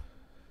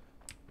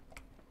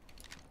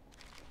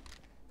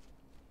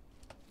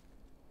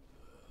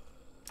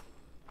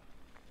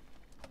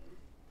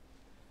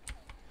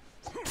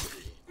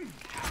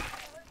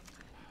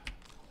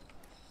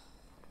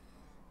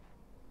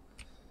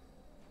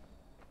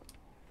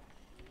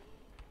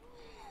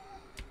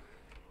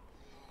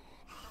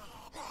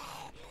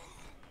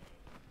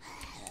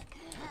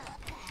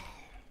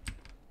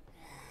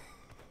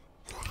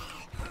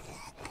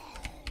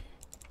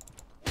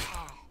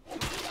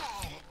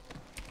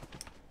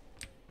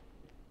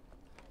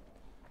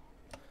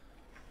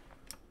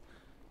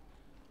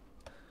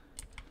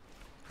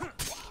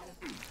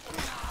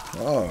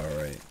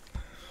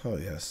 Oh,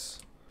 yes.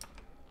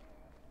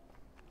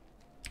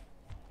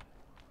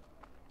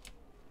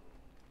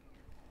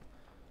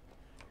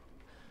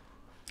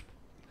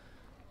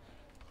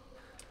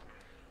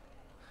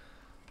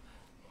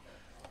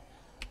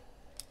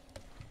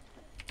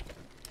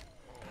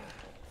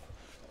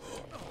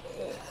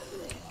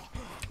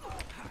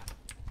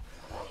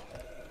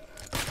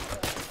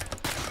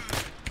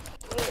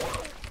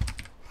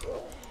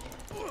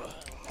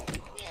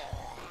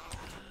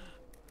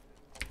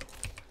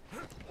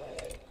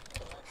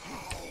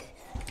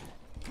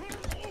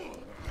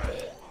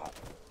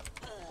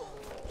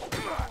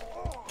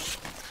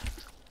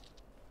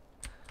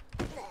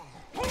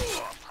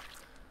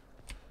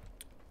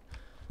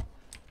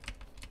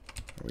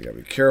 We gotta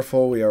be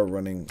careful. We are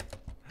running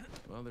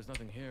Well, there's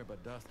nothing here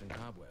but dust and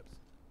cobwebs.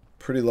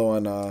 pretty low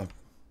on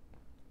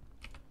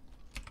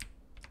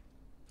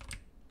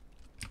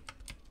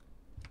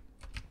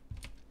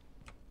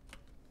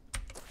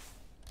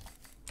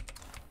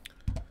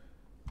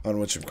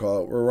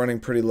whatchamacallit. We're running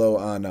pretty low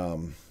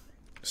on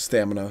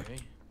stamina. Okay,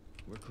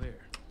 we're clear.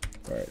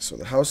 Alright, so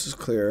the house is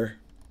clear,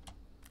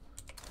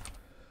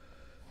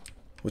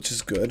 which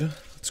is good.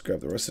 Let's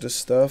grab the rest of this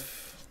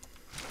stuff.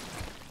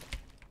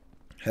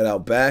 Head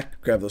out back,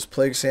 grab those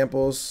plague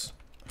samples.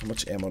 How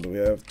much ammo do we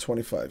have?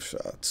 25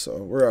 shots, so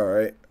we're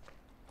alright.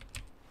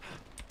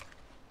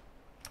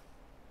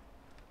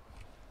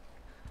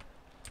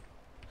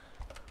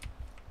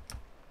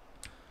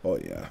 Oh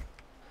yeah.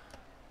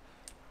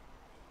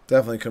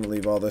 Definitely couldn't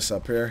leave all this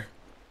up here.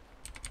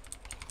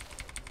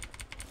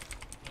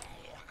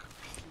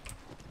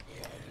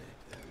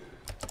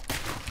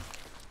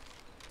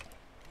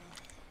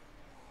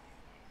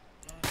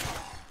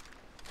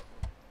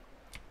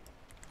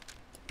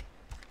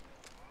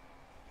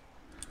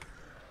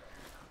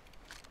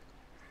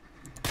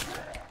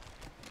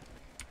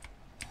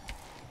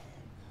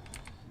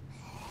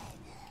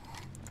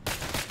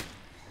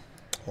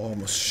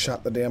 Almost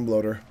shot the damn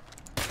bloater.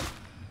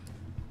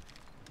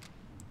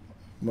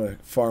 I'm gonna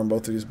farm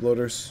both of these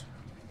bloaters.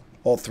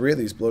 All three of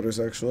these bloaters,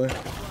 actually.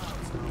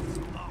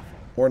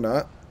 Or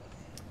not.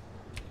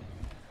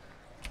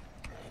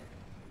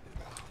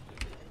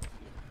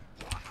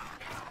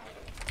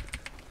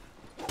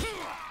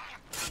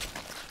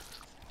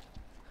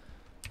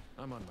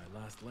 I'm on my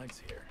last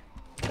legs here.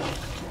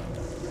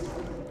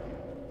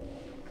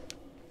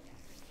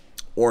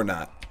 Or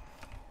not.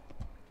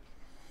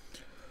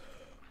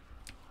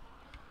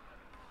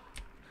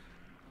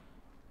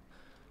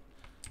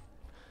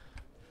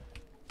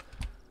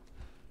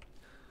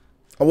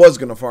 I was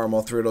gonna farm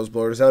all three of those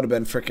bloaters. That would have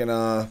been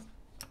freaking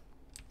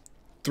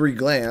 3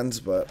 glands,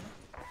 but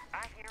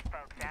I hear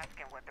folks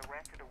asking what the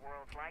rest of the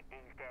world's like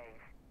these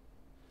days.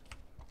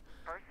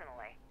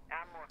 Personally,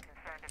 I'm more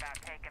concerned about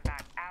taking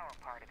back our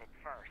part of it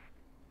first.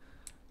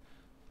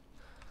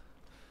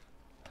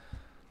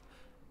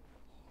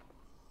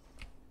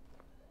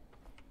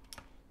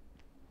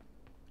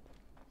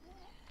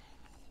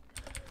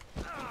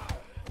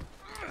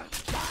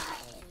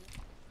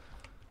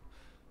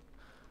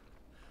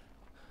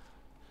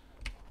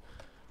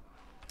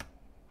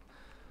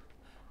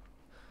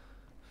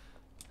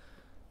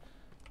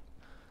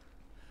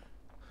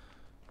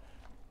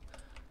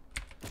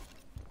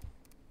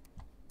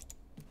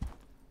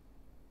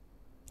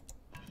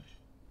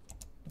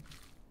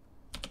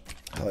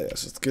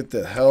 yes, let's get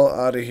the hell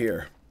out of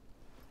here.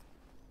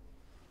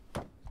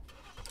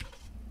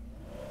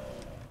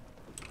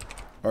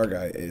 Our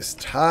guy is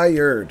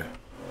tired.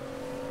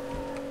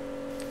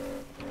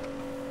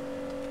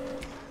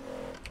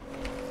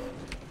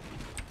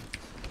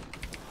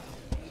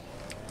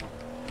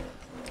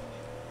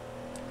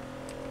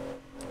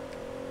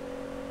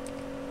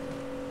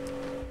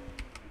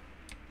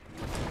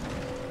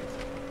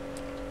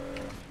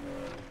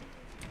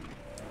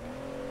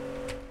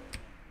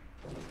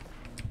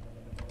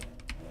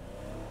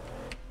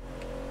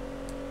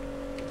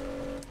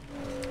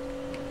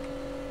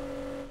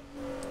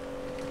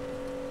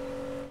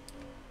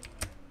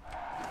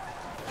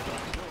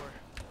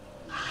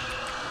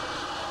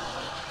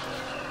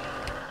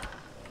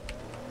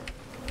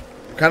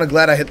 Kind of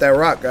glad I hit that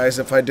rock, guys.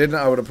 If I didn't,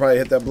 I would have probably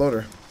hit that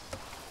bloater.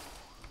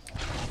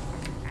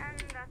 And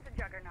that's a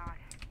juggernaut.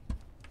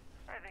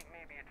 I think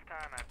maybe it's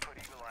time I put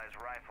Eagle Eye's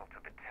rifle to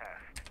the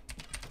test.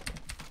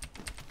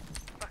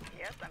 Fuck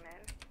yes, I'm in.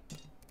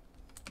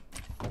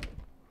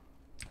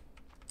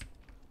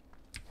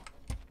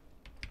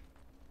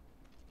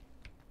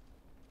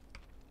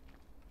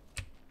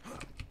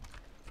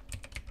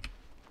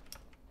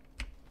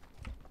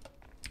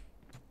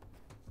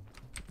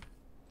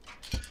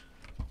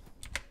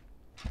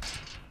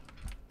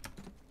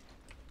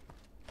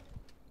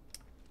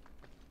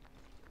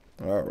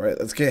 Alright,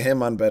 let's get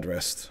him on bed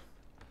rest.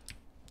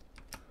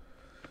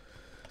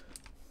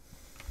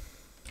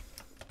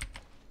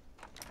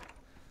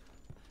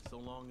 So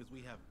long as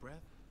we have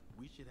breath,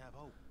 we should have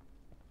hope.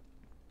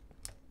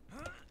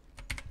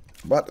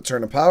 About to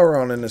turn the power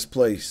on in this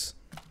place.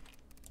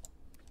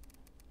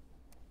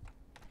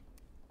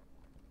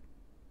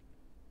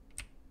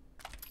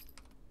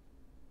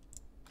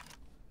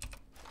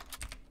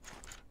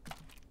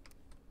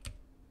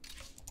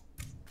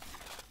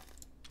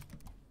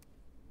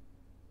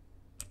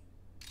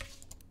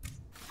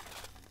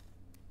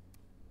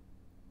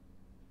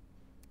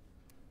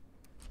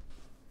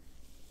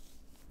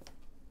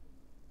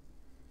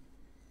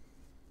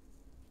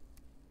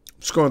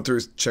 Just going through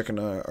checking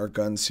our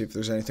guns, see if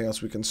there's anything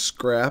else we can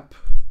scrap.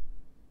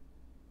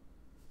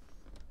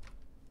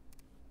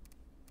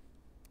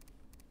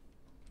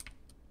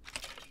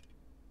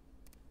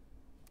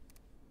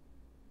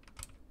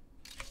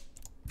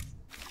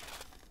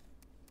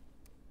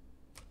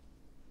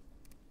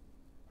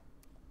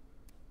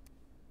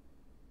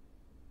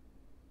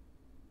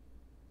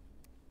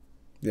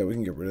 Yeah, we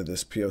can get rid of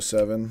this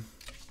PO7.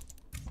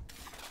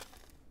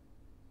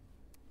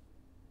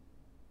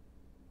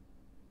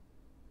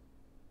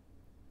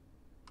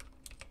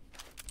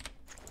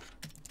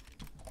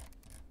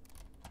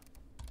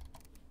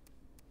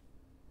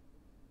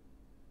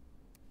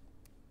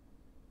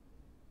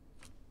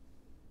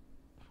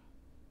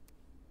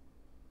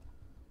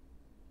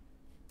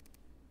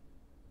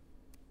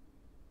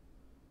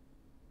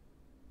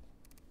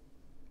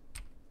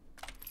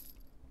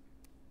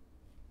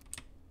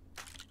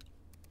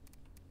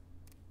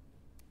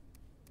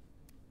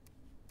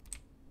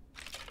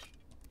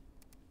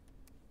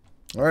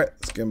 Alright,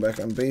 let's get him back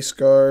on base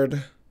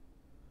guard.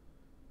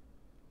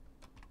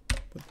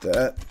 Put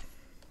that.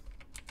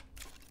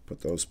 Put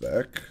those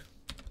back.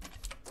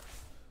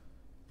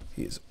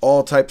 He's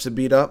all types of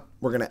beat up.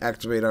 We're going to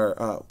activate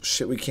our...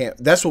 shit, we can't...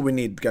 That's what we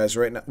need, guys,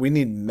 right now. We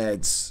need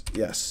meds.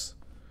 Yes.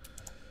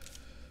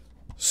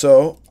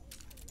 So...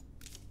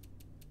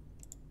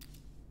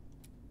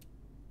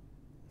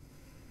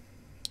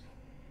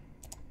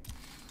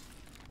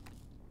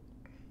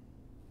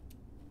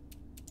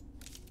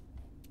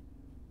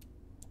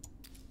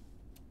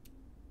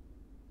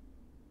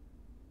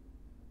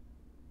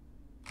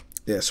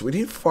 yeah, so we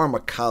need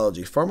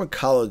pharmacology.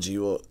 Pharmacology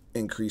will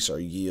increase our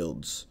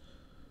yields.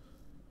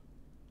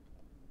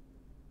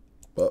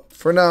 But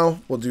for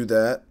now, we'll do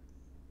that.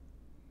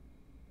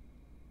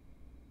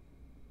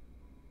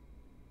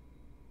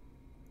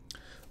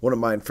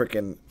 Wouldn't mind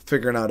freaking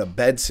figuring out a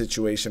bed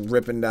situation,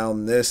 ripping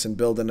down this and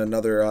building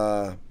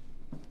another,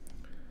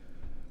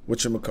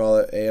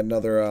 whatchamacallit,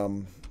 another,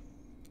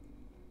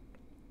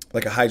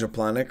 like a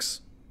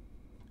hydroponics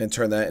and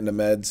turn that into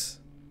meds.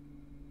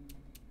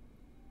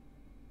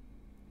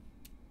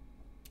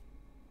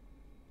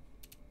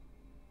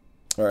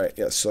 Alright,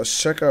 yeah, so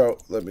let's check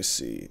out, let me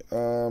see.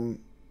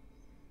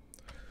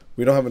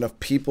 We don't have enough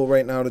people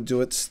right now to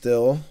do it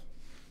still.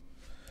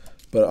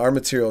 But our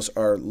materials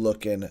are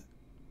looking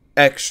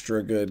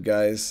extra good,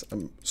 guys.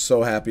 I'm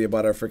so happy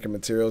about our freaking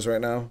materials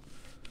right now.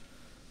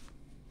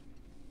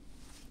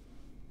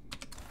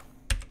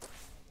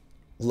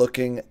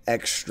 Looking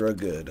extra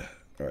good.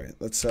 Alright,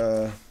 let's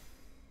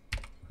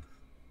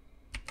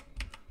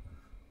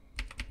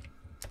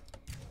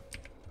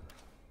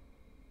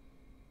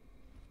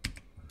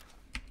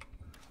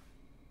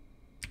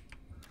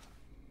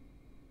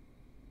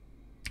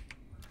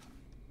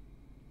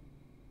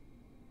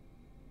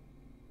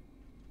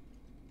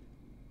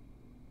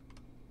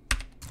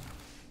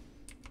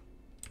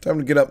time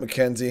to get up,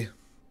 Mackenzie.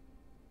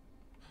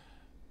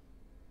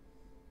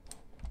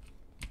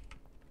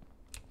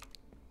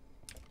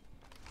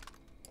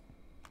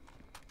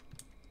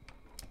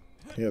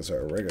 Here's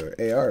our regular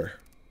AR.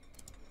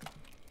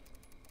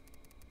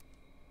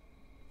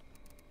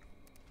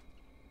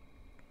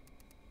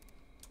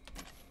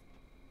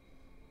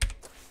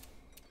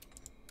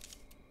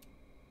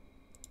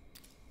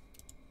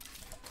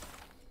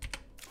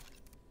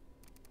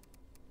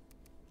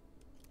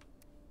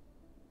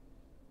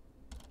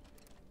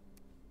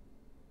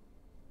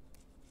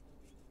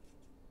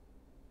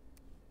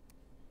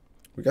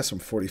 We got some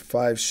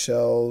 45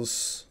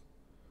 shells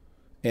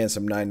and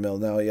some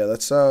 9mm now. Yeah,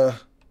 that's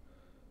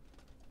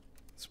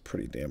it's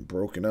pretty damn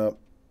broken up.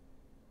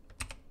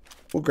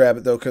 We'll grab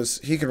it though, because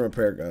he can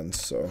repair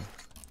guns, so.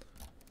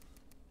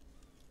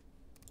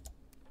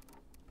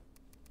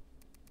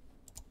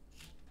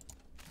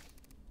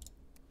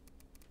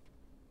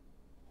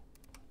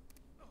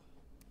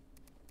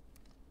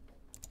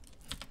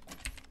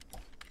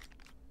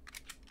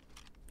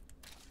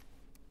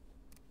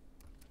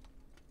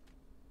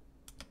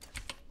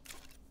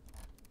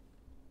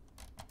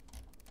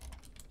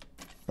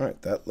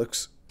 Alright, that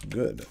looks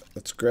good.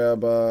 Let's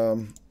grab,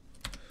 alright,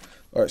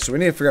 so we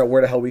need to figure out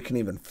where the hell we can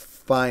even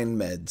find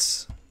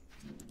meds.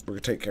 We're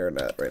going to take care of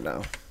that right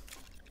now.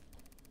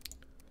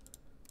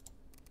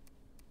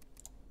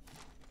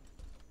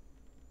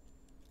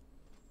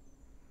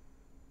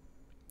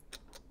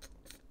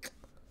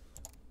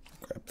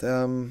 Grab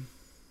them.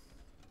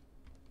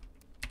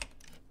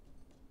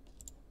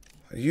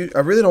 I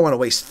really don't want to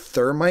waste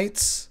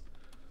thermites.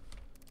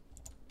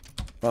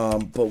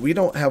 But we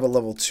don't have a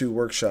level 2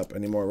 workshop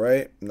anymore,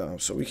 right? No,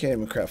 so we can't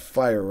even craft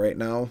fire right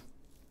now.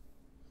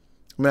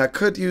 I mean, I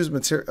could use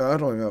material. I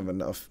don't even have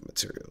enough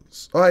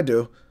materials. Oh, I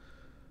do.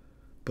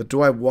 But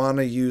do I want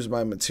to use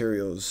my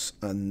materials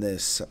on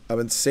this? I've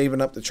been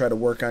saving up to try to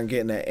work on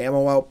getting that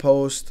ammo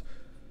outpost.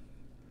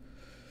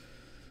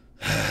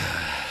 This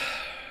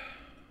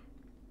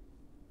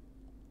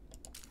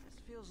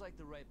feels like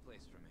the right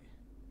place for me.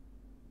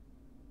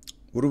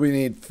 What do we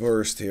need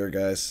first here,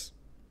 guys?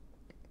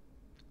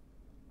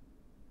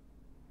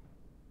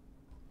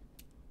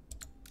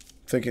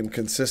 Thinking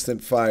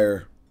consistent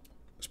fire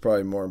is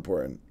probably more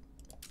important.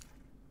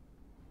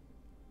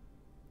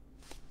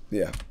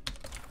 Yeah.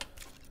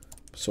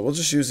 So we'll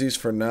just use these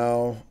for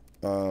now.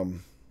 I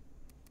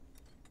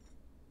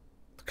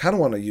kind of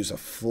want to use a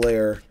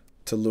flare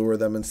to lure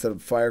them instead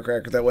of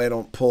firecracker. That way I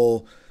don't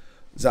pull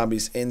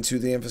zombies into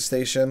the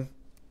infestation.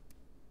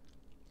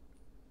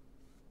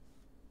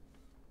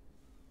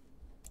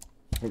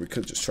 Or we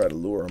could just try to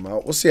lure them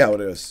out. We'll see how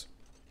it is.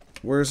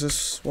 Where is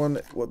this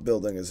one? What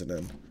building is it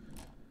in?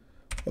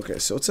 Okay,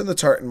 so it's in the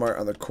Tartan Mart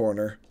on the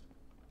corner.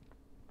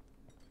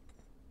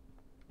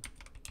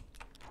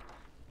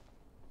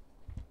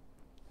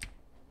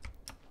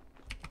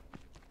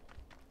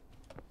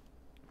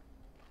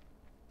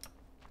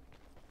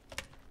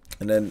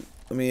 And then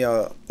let me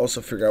also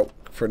figure out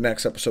for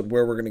next episode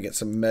where we're going to get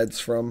some meds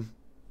from.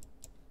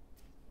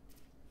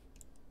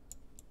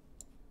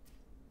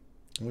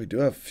 We do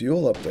have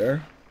fuel up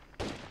there.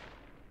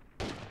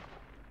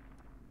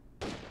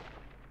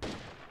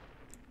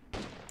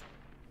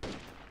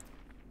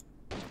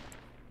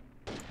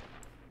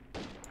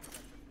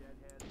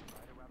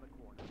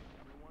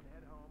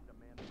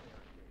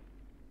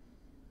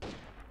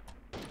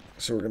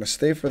 So we're going to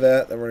stay for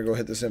that, then we're going to go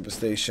hit this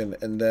infestation,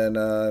 and then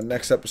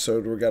next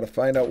episode we got to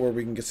find out where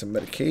we can get some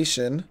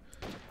medication.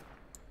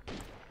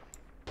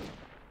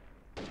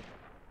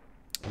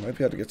 I might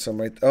be able to get some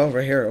right... Oh,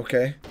 right here,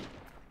 okay.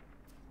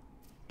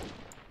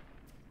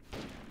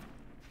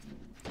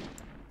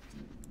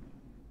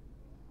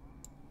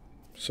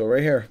 So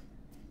right here.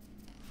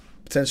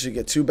 Potentially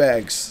get 2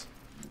 bags.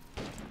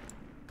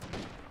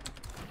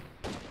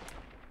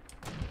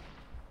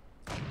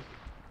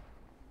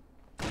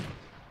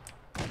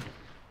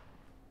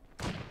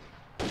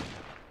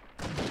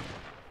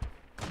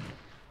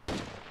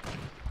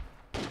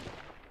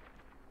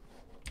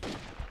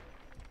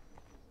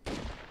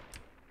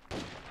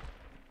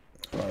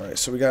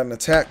 So we got an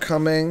attack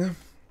coming.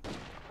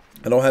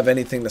 I don't have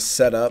anything to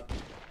set up.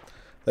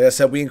 Like I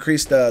said, we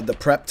increased the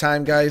prep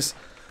time, guys,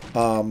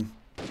 to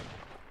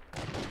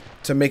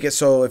make it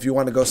so if you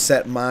want to go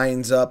set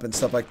mines up and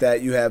stuff like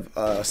that, you have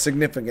a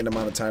significant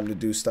amount of time to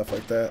do stuff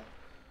like that.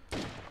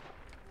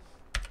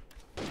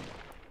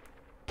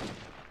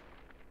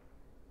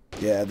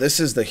 Yeah, this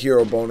is the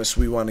hero bonus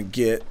we want to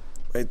get.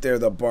 Right there,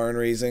 the barn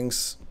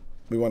raisings.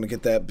 We want to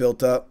get that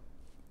built up.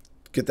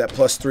 Get that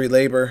 +3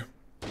 labor.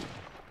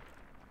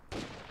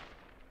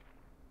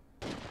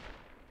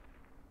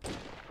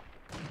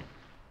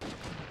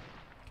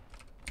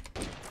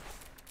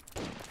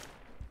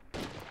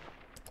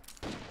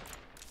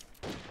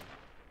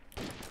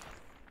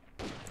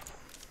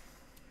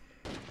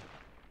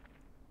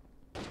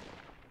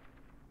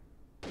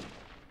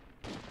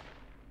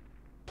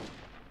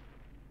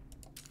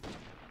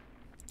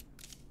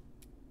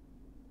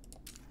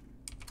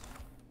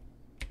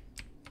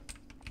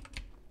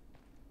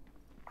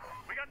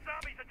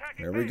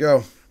 There we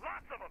go.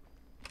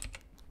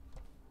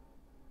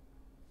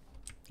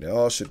 They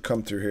all should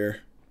come through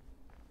here.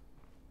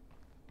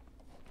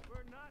 We're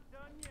not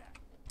done yet.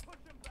 Push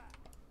them back.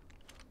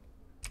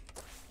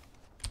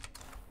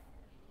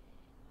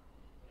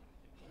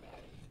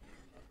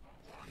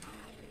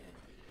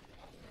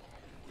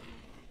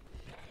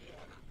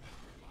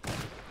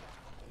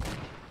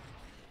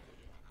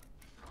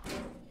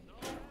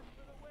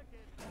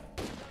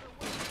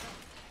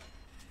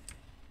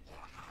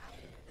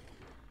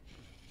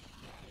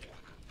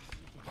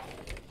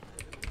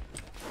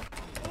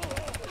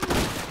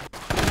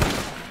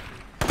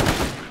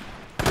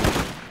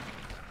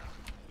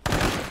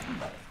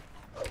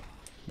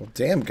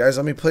 Damn, guys,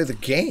 let me play the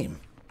game.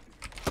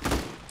 Yep.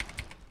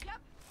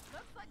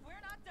 Looks like we're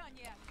not done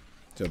yet.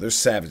 Yo, they're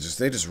savages.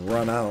 They just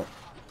run out.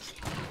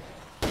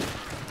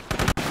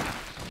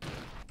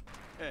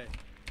 Hey,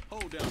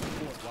 hold down the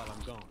fort while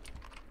I'm gone.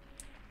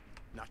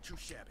 Not too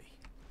shabby.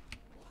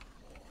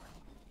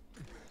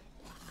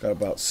 Got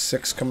about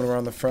 6 coming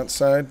around the front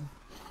side.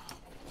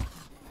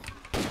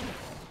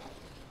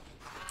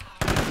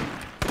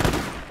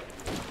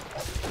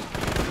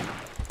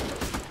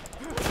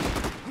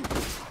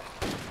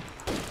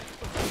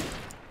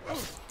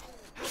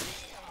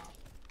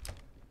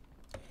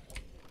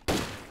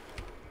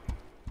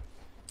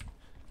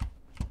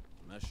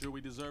 I'm not sure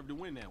we deserved to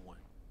win that one,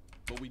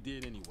 but we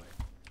did anyway.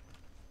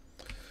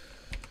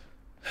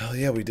 Hell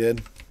yeah, we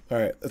did.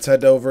 Alright, let's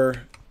head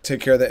over, take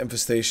care of that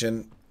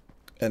infestation,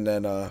 and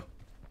then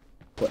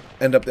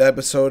end up the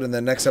episode. And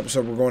then next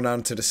episode, we're going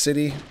down to the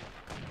city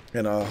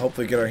and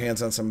hopefully get our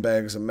hands on some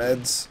bags of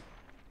meds.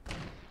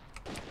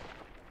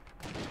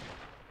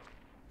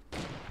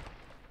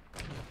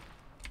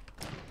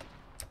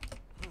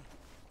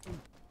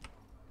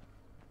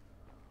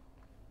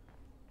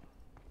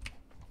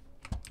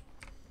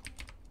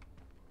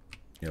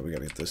 Yeah, we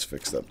gotta get this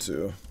fixed up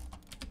too.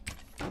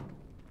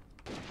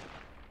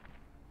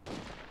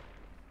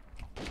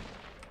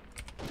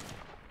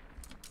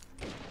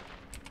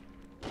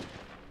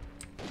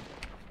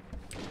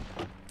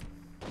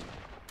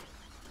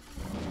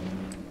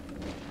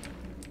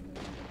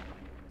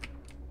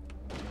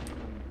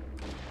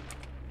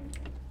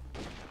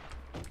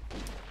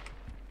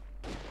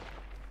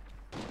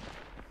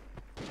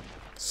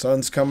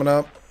 Sun's coming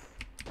up.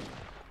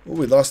 Oh,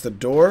 we lost the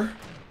door.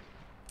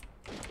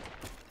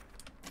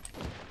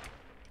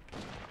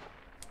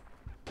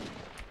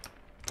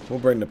 We'll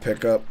bring the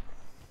pickup.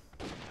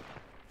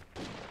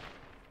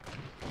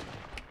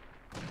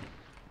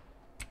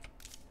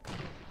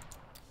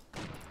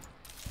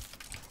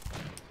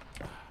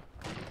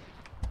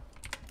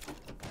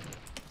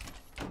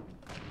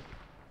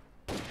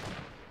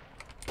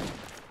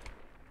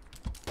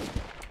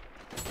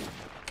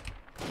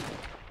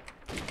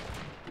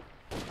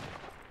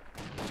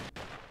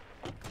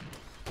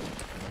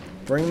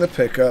 Bring the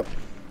pickup.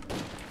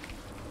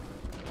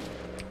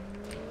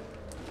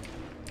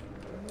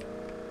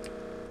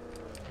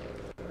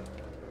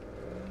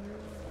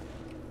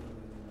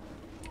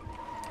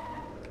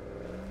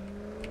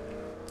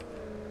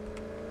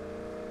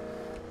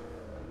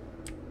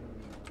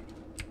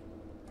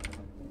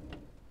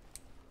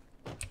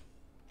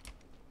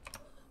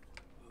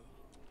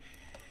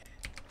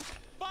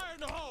 Fire in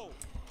the hole!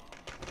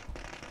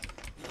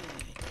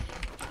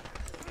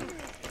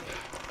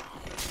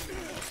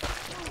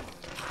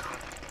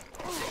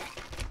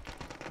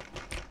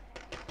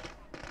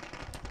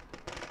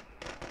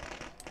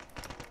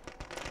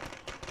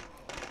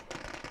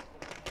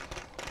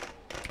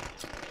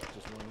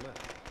 Just one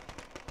left.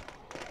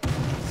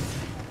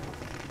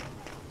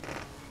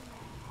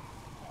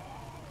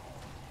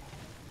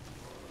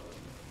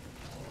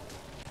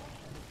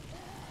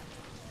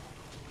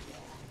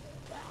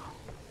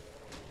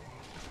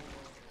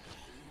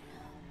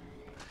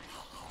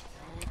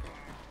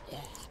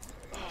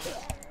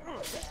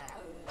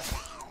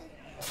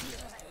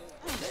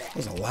 That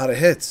was a lot of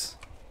hits.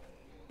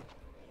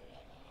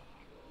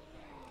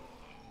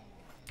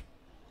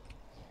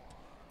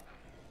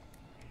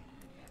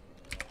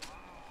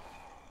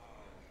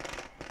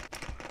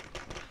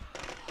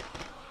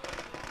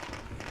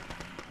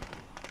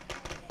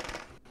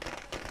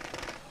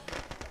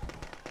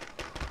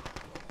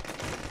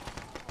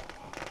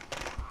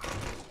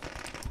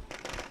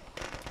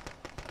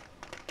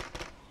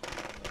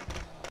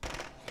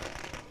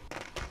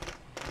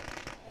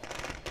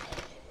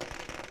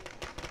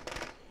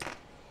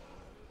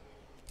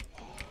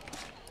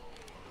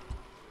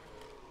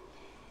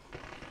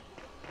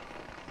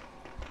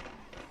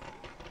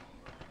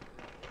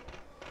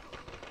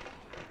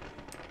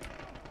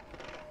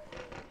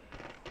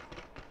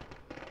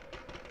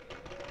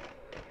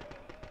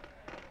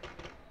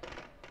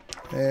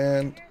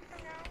 And Years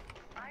from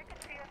now, I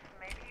could see us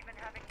maybe even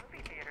having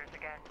movie theaters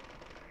again.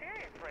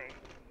 Seriously.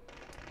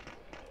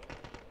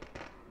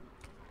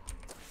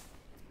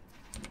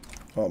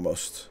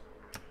 almost.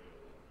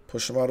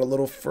 Push them out a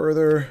little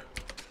further.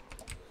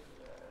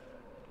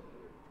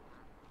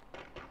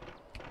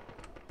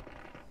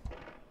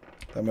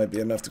 That might be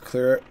enough to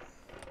clear it.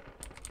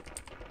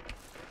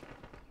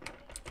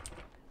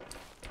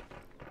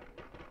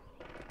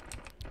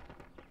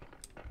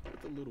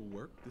 With a little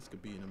work, this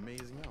could be an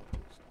amazing outpost.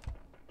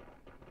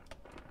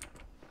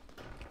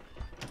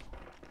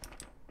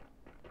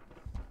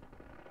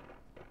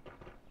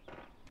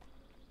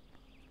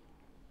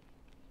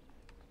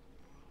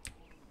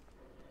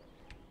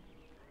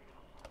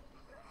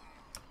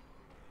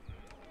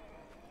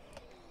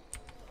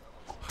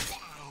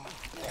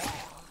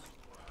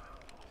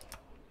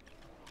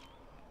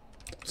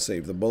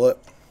 Save the bullet.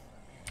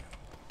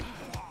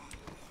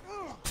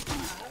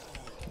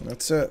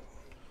 That's it.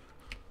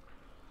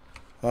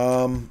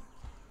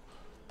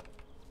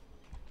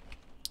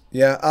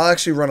 Yeah, I'll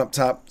actually run up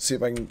top, see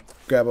if I can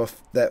grab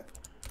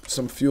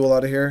some fuel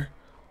out of here.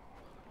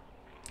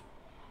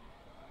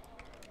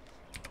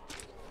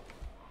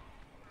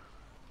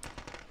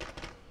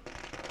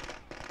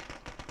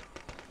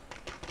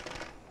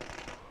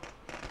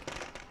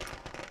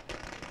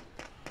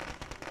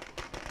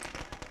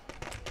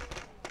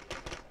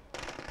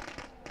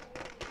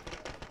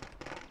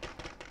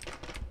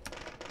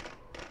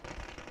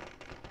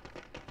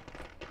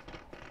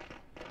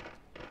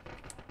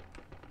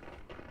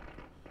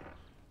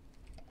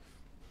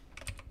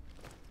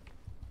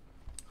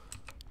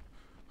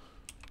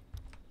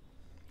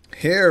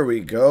 Here we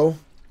go.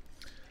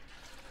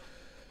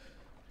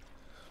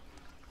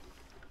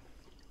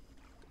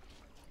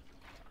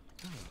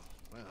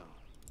 Well,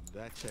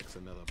 that checks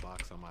another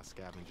box on my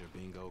scavenger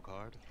bingo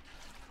card.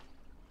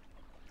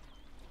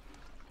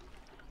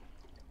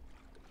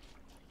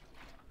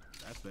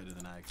 That's better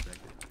than I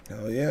expected.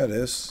 Hell yeah, it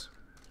is.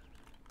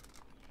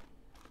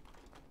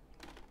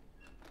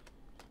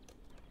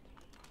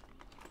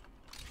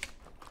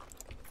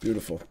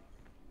 Beautiful.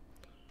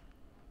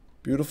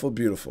 Beautiful,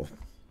 beautiful.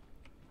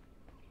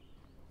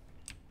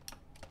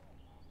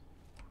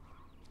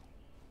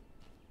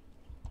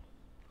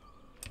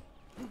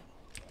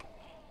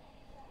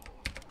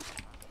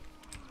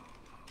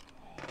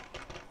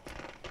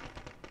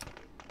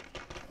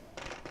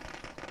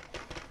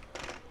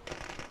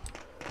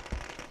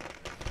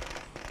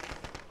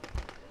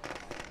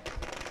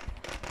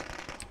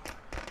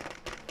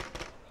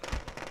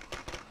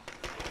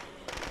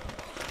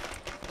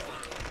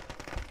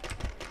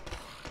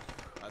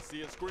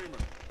 See a screamer.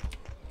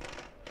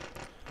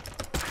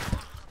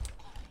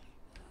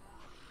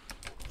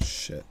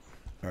 Shit.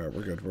 Alright,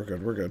 we're good, we're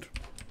good, we're good.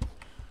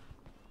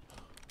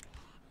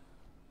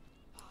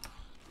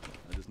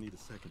 I just need a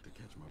second to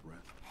catch my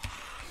breath.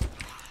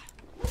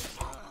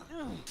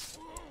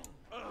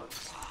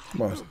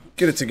 Come on,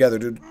 get it together,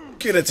 dude.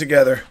 Get it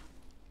together.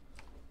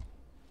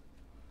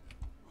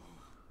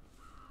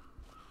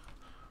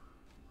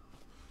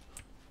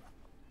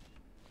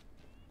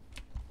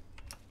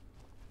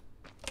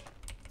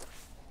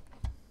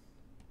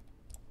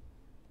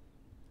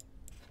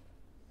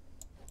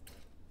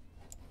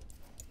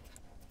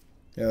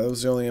 Yeah, that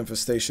was the only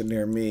infestation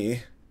near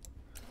me.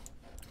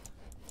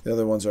 The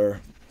other ones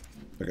are,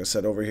 like I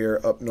said, over here,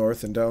 up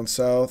north and down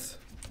south.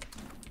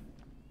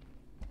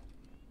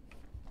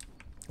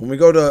 When we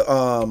go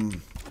to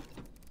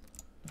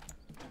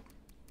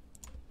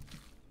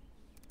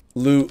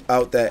loot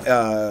out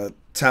that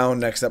town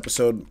next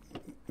episode,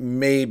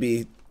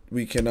 maybe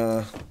we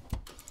can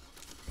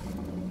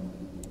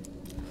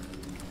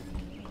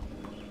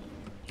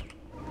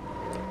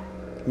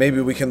maybe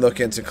we can look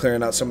into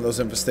clearing out some of those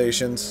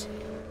infestations.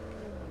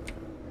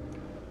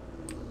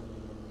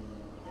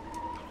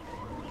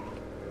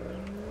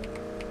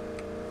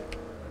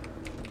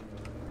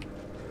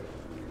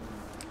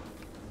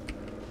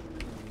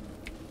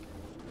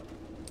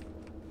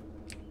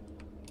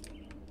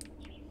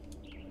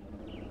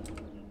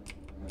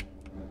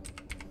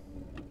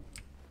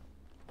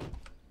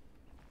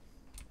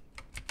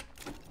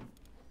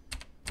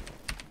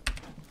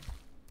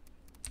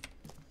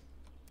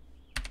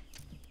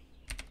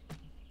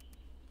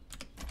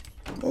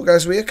 Well,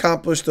 guys, we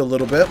accomplished a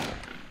little bit.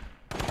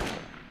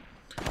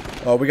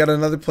 We got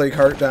another plague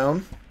heart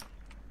down.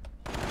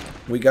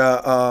 We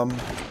got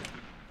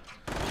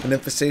an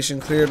infestation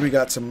cleared. We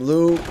got some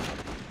loot.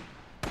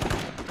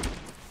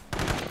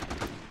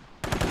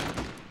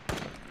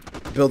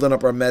 Building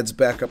up our meds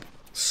back up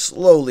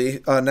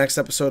slowly. Next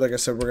episode, like I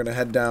said, we're going to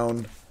head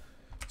down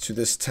to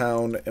this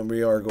town, and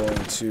we are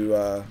going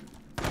to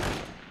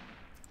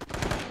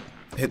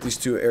hit these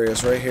two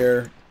areas right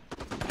here.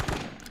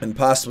 And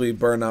possibly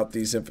burn out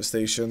these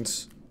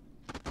infestations.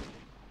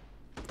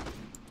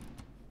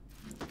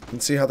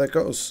 And see how that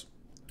goes.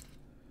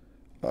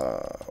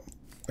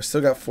 I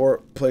still got 4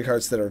 plague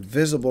hearts that are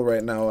visible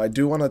right now. I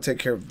do want to take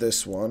care of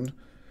this one.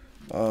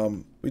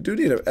 We do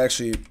need to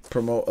actually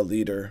promote a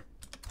leader.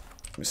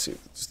 Let me see.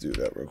 Let's do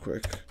that real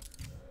quick.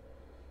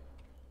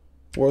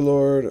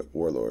 Warlord.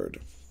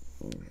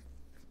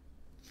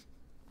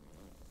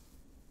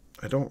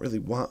 I don't really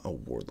want a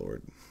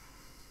warlord.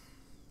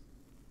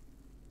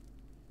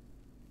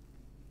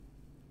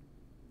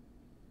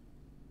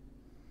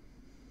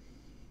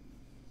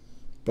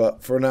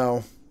 But for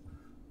now,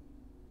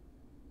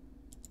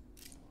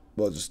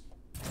 we'll just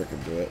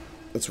freaking do it.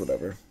 It's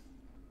whatever.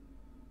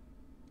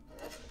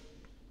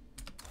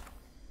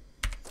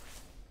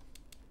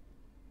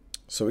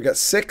 So we got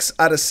 6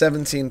 out of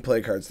 17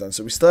 play cards done.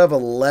 So we still have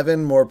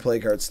 11 more play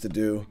cards to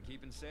do.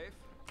 Keeping safe?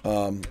 It's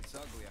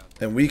ugly out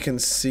there. And we can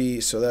see,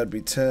 so that'd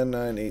be 10,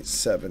 9, 8,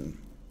 7.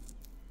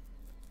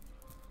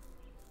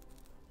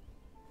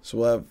 So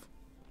we'll have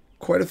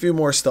quite a few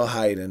more still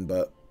hiding,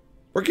 but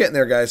we're getting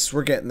there, guys.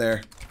 We're getting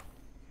there.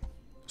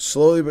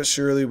 Slowly but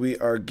surely, we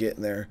are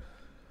getting there.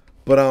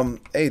 But,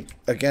 hey,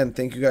 again,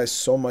 thank you guys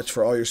so much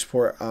for all your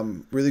support.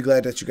 I'm really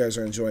glad that you guys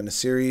are enjoying the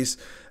series.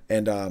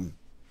 And,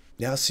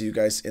 yeah, I'll see you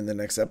guys in the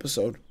next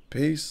episode.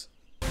 Peace.